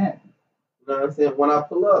 explain that. You know what I'm saying? When I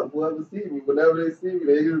pull up, whoever see me, whenever they see me,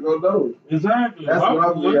 they just gonna know. Exactly. That's what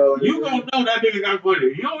I'm doing. You gonna know that nigga got money.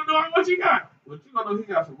 You don't know how much he got, but you gonna know he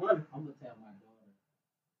got some money. I'm gonna tell my daughter.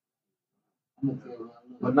 I'm gonna tell her.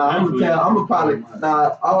 But nah, I'm gonna probably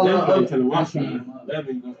all the Definitely other tell him my I son. can't. That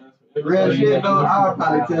nigga gonna answer real everybody. shit though. I'll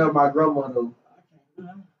probably tell my grandmother.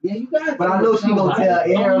 Yeah, you got. But I know she gonna tell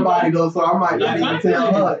everybody though, so I might not even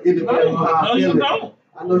tell her. It depends on how No, I you feel. don't.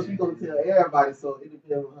 I know she gonna tell everybody, so it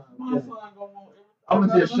depends on how My I son feel. gonna want I'ma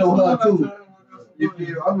just show her too. You You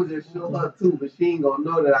feel? I'ma just show her too, but she ain't gonna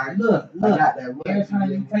know that I Look. got that money. Every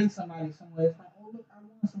time you take somebody somewhere, it's like, oh look, I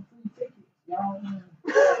won some free tickets. Y'all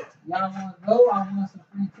wanna go? I want some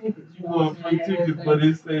free tickets. You want free tickets, but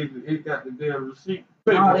it says it got the damn receipt.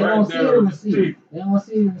 No, they don't see there the on receipt. They don't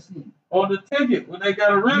see the receipt. On the ticket when they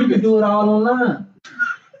got a You can ribbon. do it all online.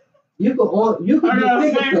 You can I got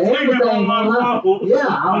get tickets six for tickets everything on my online. phone. Yeah,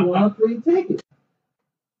 I want free tickets.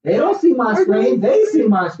 They don't see my screen. They see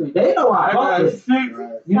my screen. They know I I bought got it. six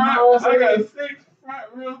You know what I'm I got saying? 6 front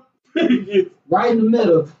row tickets. Right in the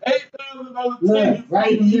middle. $8,000 Look, tickets.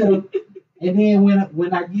 right in the middle. And then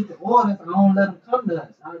when I get the orders, I don't let them come to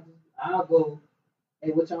us. I'll go, hey,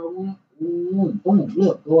 what y'all want? Boom,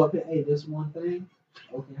 look, go up here. Hey, this one thing.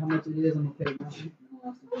 Okay, how much it is? I'm gonna pay my shit. You know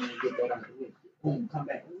what I'm saying? Get that out the way. Boom, come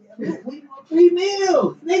back. We want free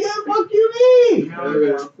meals, nigga. Fuck you mean? I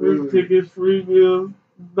got free tickets, free meals.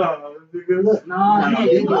 Nah, nigga.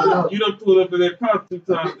 Look, You done pulled up in that car 2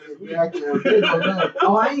 times this week.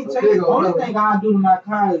 Oh, I ain't changing. The only thing I do to my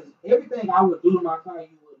car is everything I would do to my car,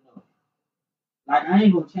 you wouldn't know. Like I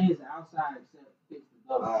ain't gonna change the outside except fix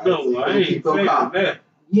the door. No, I ain't saying that.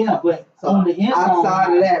 Yeah, but So, on the inside,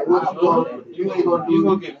 outside of that, what You ain't gonna do? You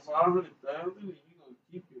gonna get 500,000 and you gonna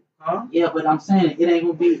keep your car? Yeah, but I'm saying it ain't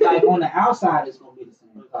gonna be like on the outside. It's gonna be the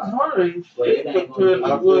same car. Sorry, But it ain't compared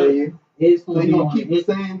gonna I to feel what? you. It's So gonna you be gonna on keep the the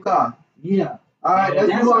same car? yeah. Alright, That's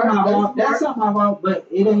that's something I smart. want. That's something I want, but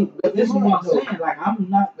it ain't. But this is what I'm That's saying. Like I'm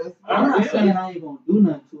not Yeah. saying I ain't gonna do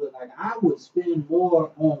nothing to it. Like I would spend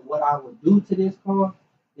more on what I would do to this car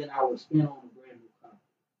than I would spend on a brand new car.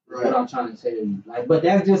 That's what I'm trying to tell you. Like, but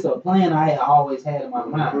that's just a plan I had always had in my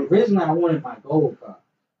mind. Originally, I wanted my gold car.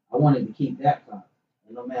 I wanted to keep that car,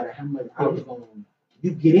 and no matter how much I was gonna,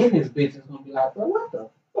 you get in this bitch, it's gonna be like, bro, what the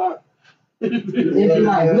fuck? It'd be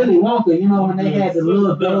like Willy Wonka, you know, when they had the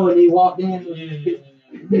little door and they walked in, and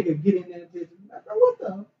nigga get in that bitch. Like, bro, what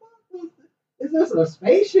the fuck? Is this a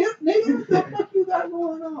spaceship, nigga? What the fuck you got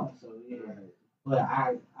going on? So yeah, but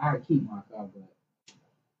I keep my car, but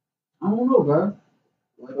I don't know, bro.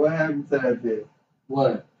 What happened to that bitch?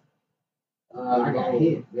 What? I got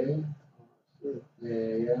hit, man.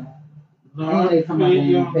 Yeah. No, They I come feel out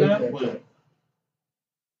you and on pay that, that but shit.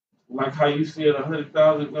 like how you said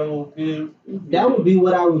 100,000 go on bills. That would be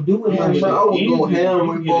what I would do with Yeah, my bro, I shit. would go ham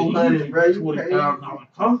with 400, bro. You $20,000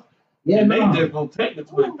 car. Yeah, And they no. just gonna take the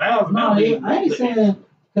 20,000. No, I ain't saying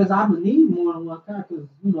because I would need more than one car because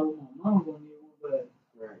you know my mom gonna need one,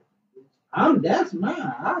 but that's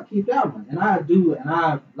mine. I'll keep that one, and I do, and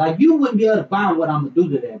I like you wouldn't be able to buy what I'm gonna do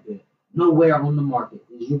to that bit. Nowhere on the market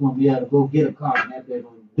is you gonna be able to go get a car and that bit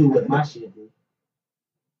gonna do what my shit do.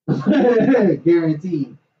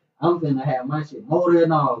 Guaranteed. I'm gonna have my shit motor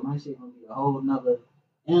and all. My shit gonna be a whole nother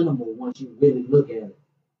animal once you really look at it.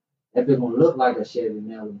 That bit gonna look like a Chevy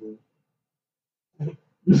Malibu. That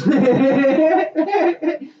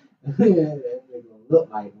bit gonna look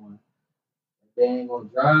like one. They ain't gonna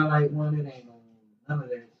drive like one. It ain't gonna none of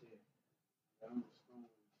that shit.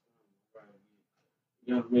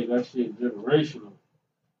 You have to make that shit generational.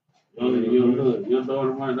 Your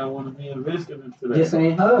daughter might not want to be invested into that. This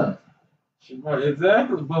ain't her. She might,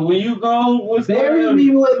 exactly. But when you go, what's Bury me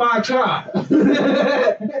with my car.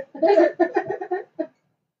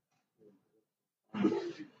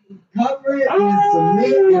 Cover it in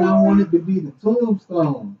cement, and I want it to be the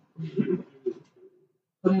tombstone.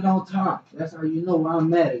 Put it on top. That's how you know where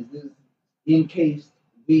I'm at. Is this encased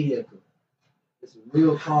vehicle? It's a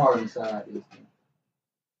real car inside this thing.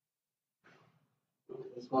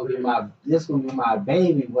 This gonna be my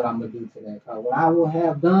baby. What I'm gonna do to that car? What I will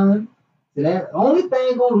have done So that only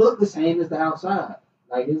thing gonna look the same as the outside.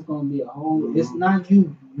 Like it's gonna be a whole. It's not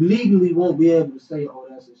you legally won't be able to say, "Oh,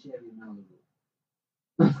 that's a Chevy Malibu."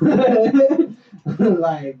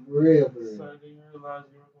 Like real, for real. So do you realize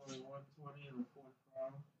you were going 120 in the fourth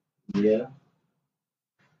round? Yeah.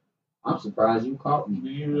 I'm surprised you caught Do me.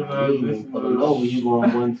 you You realize ain't this even is put a low, you going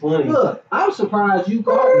 120. Look, I'm surprised you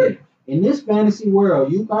caught me. In this fantasy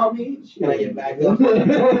world, you caught me. Can I get back up?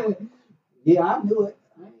 Yeah, I knew it.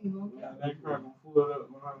 I ain't gonna Yeah, count that it. cracker pulled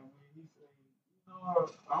up behind me. He said, "You know,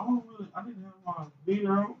 I didn't have my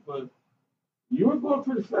beater on, but you were going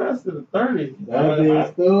pretty fast in the 30s. That is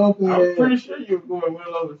I'm stupid. pretty sure you were going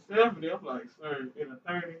well over 70." I'm like, "Sir, in the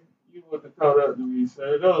 30s, you wouldn't have caught up to me,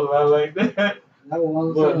 sir. Don't lie like that." That's what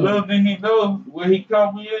I'm But saying. little did he know where he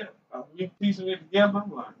caught me at. We piecing it together.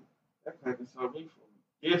 I'm like, that cracker saw me from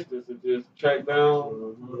distance and just tracked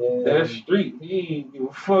down Yeah. that street. He ain't give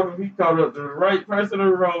a fuck if he caught up to the right person or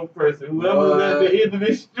the wrong person. Whoever's at the end of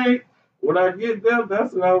this street, when I get there,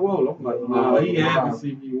 that's what I want. I'm like, nah, he had to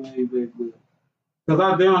see me way back there. Cause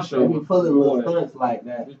I down show They be was pulling little boy. stunts like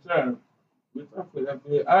that. Bitch, I put that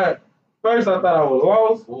bit. First I thought I was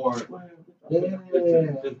lost. Bored. Yeah.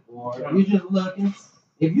 Just bored. You just looking.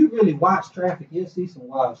 If you really watch traffic, you'll see some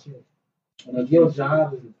wild shit. And if your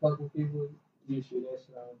job is to fuck with people, you should that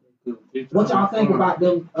shit all day. What y'all think about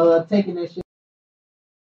them taking that shit?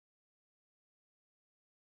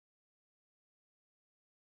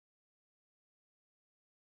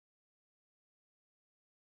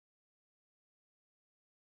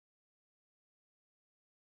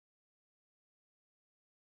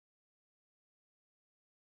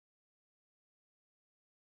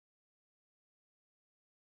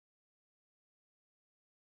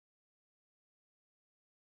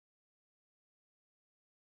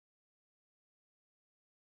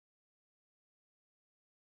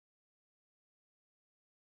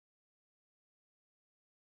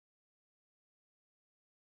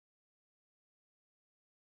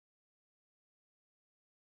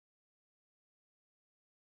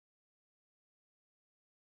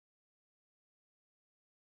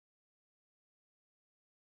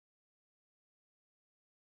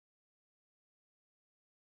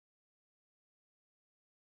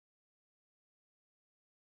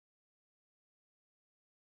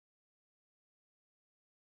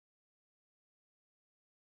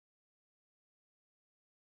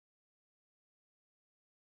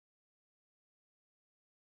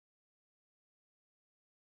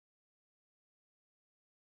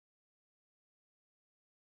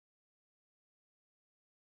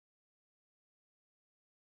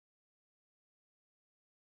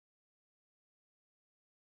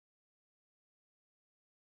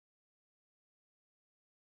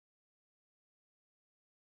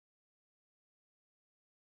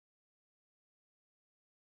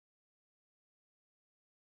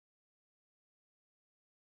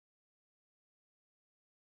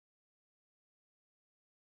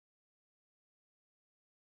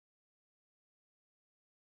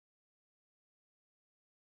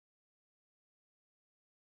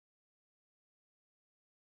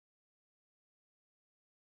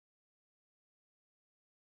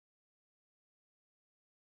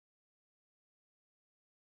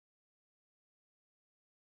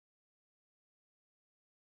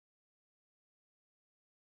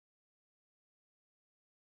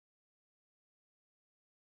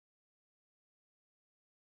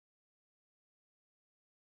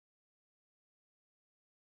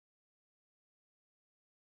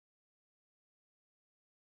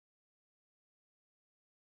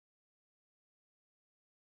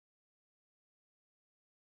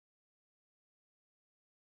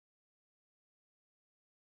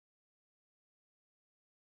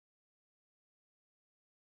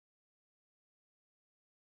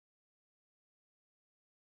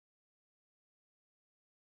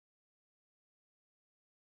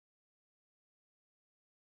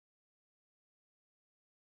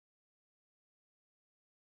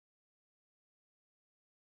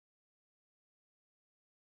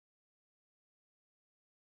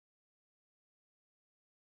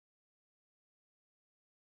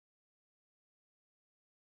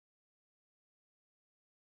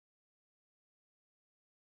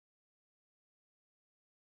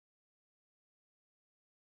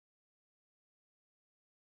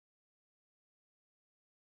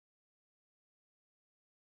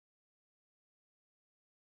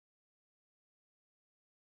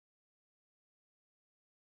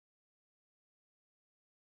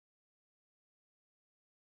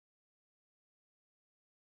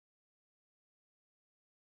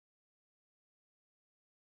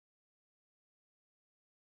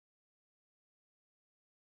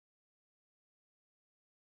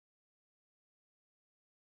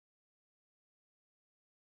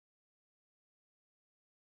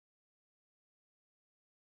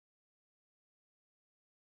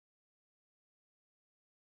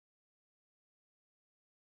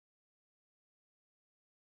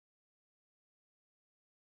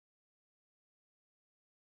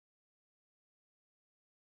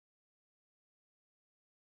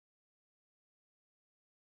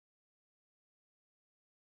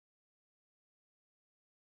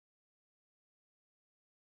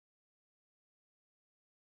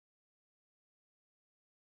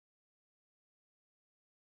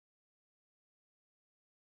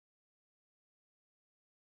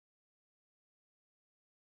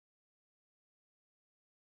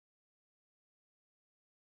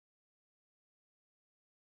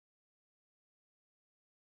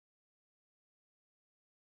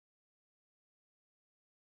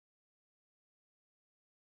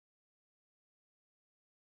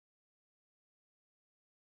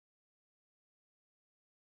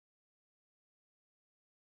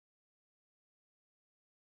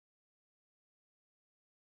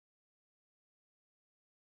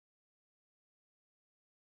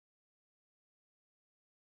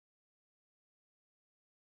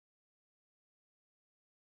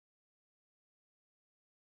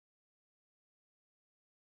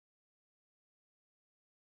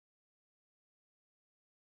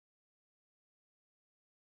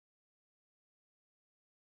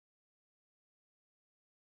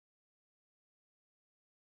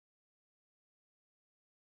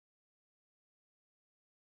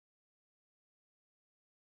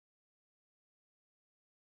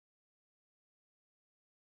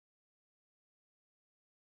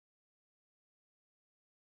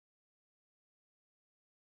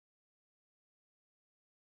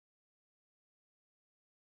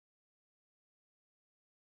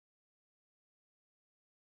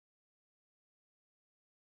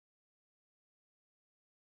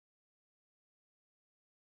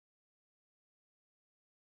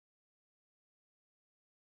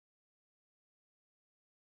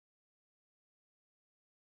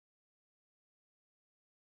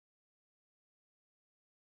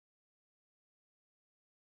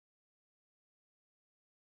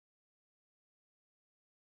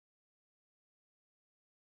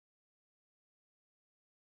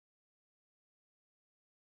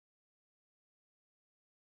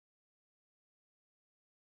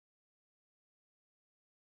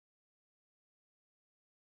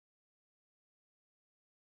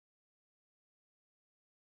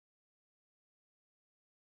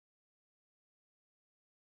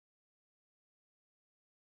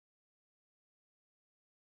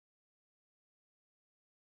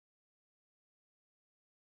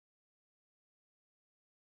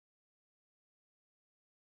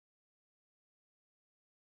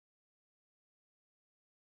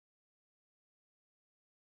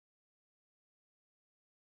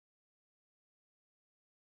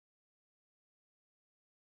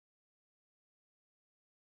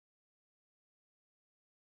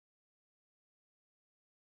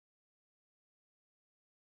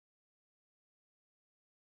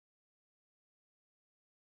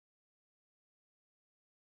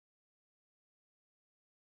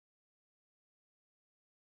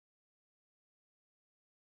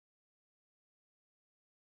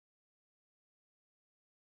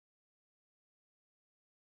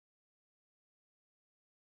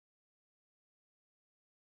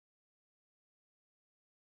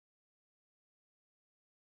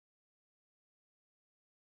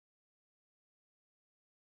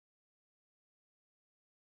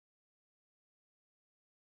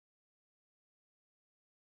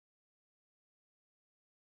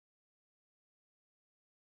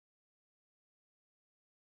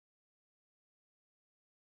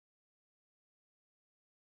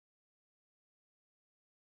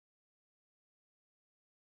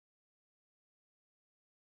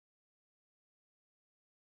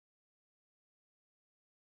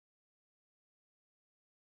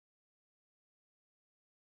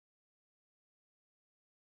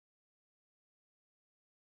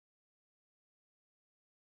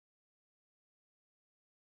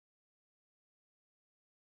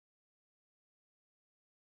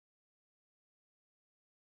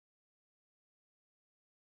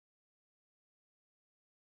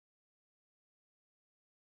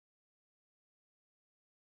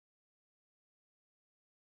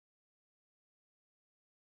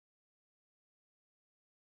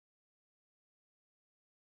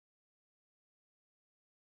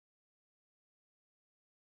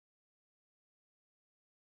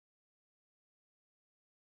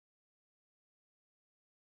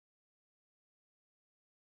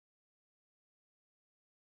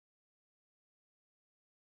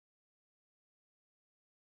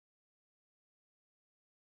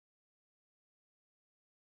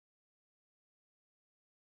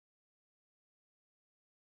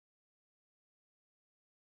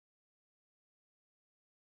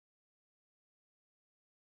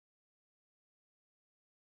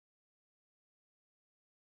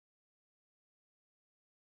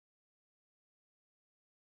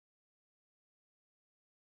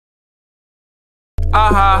 ha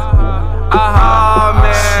ha.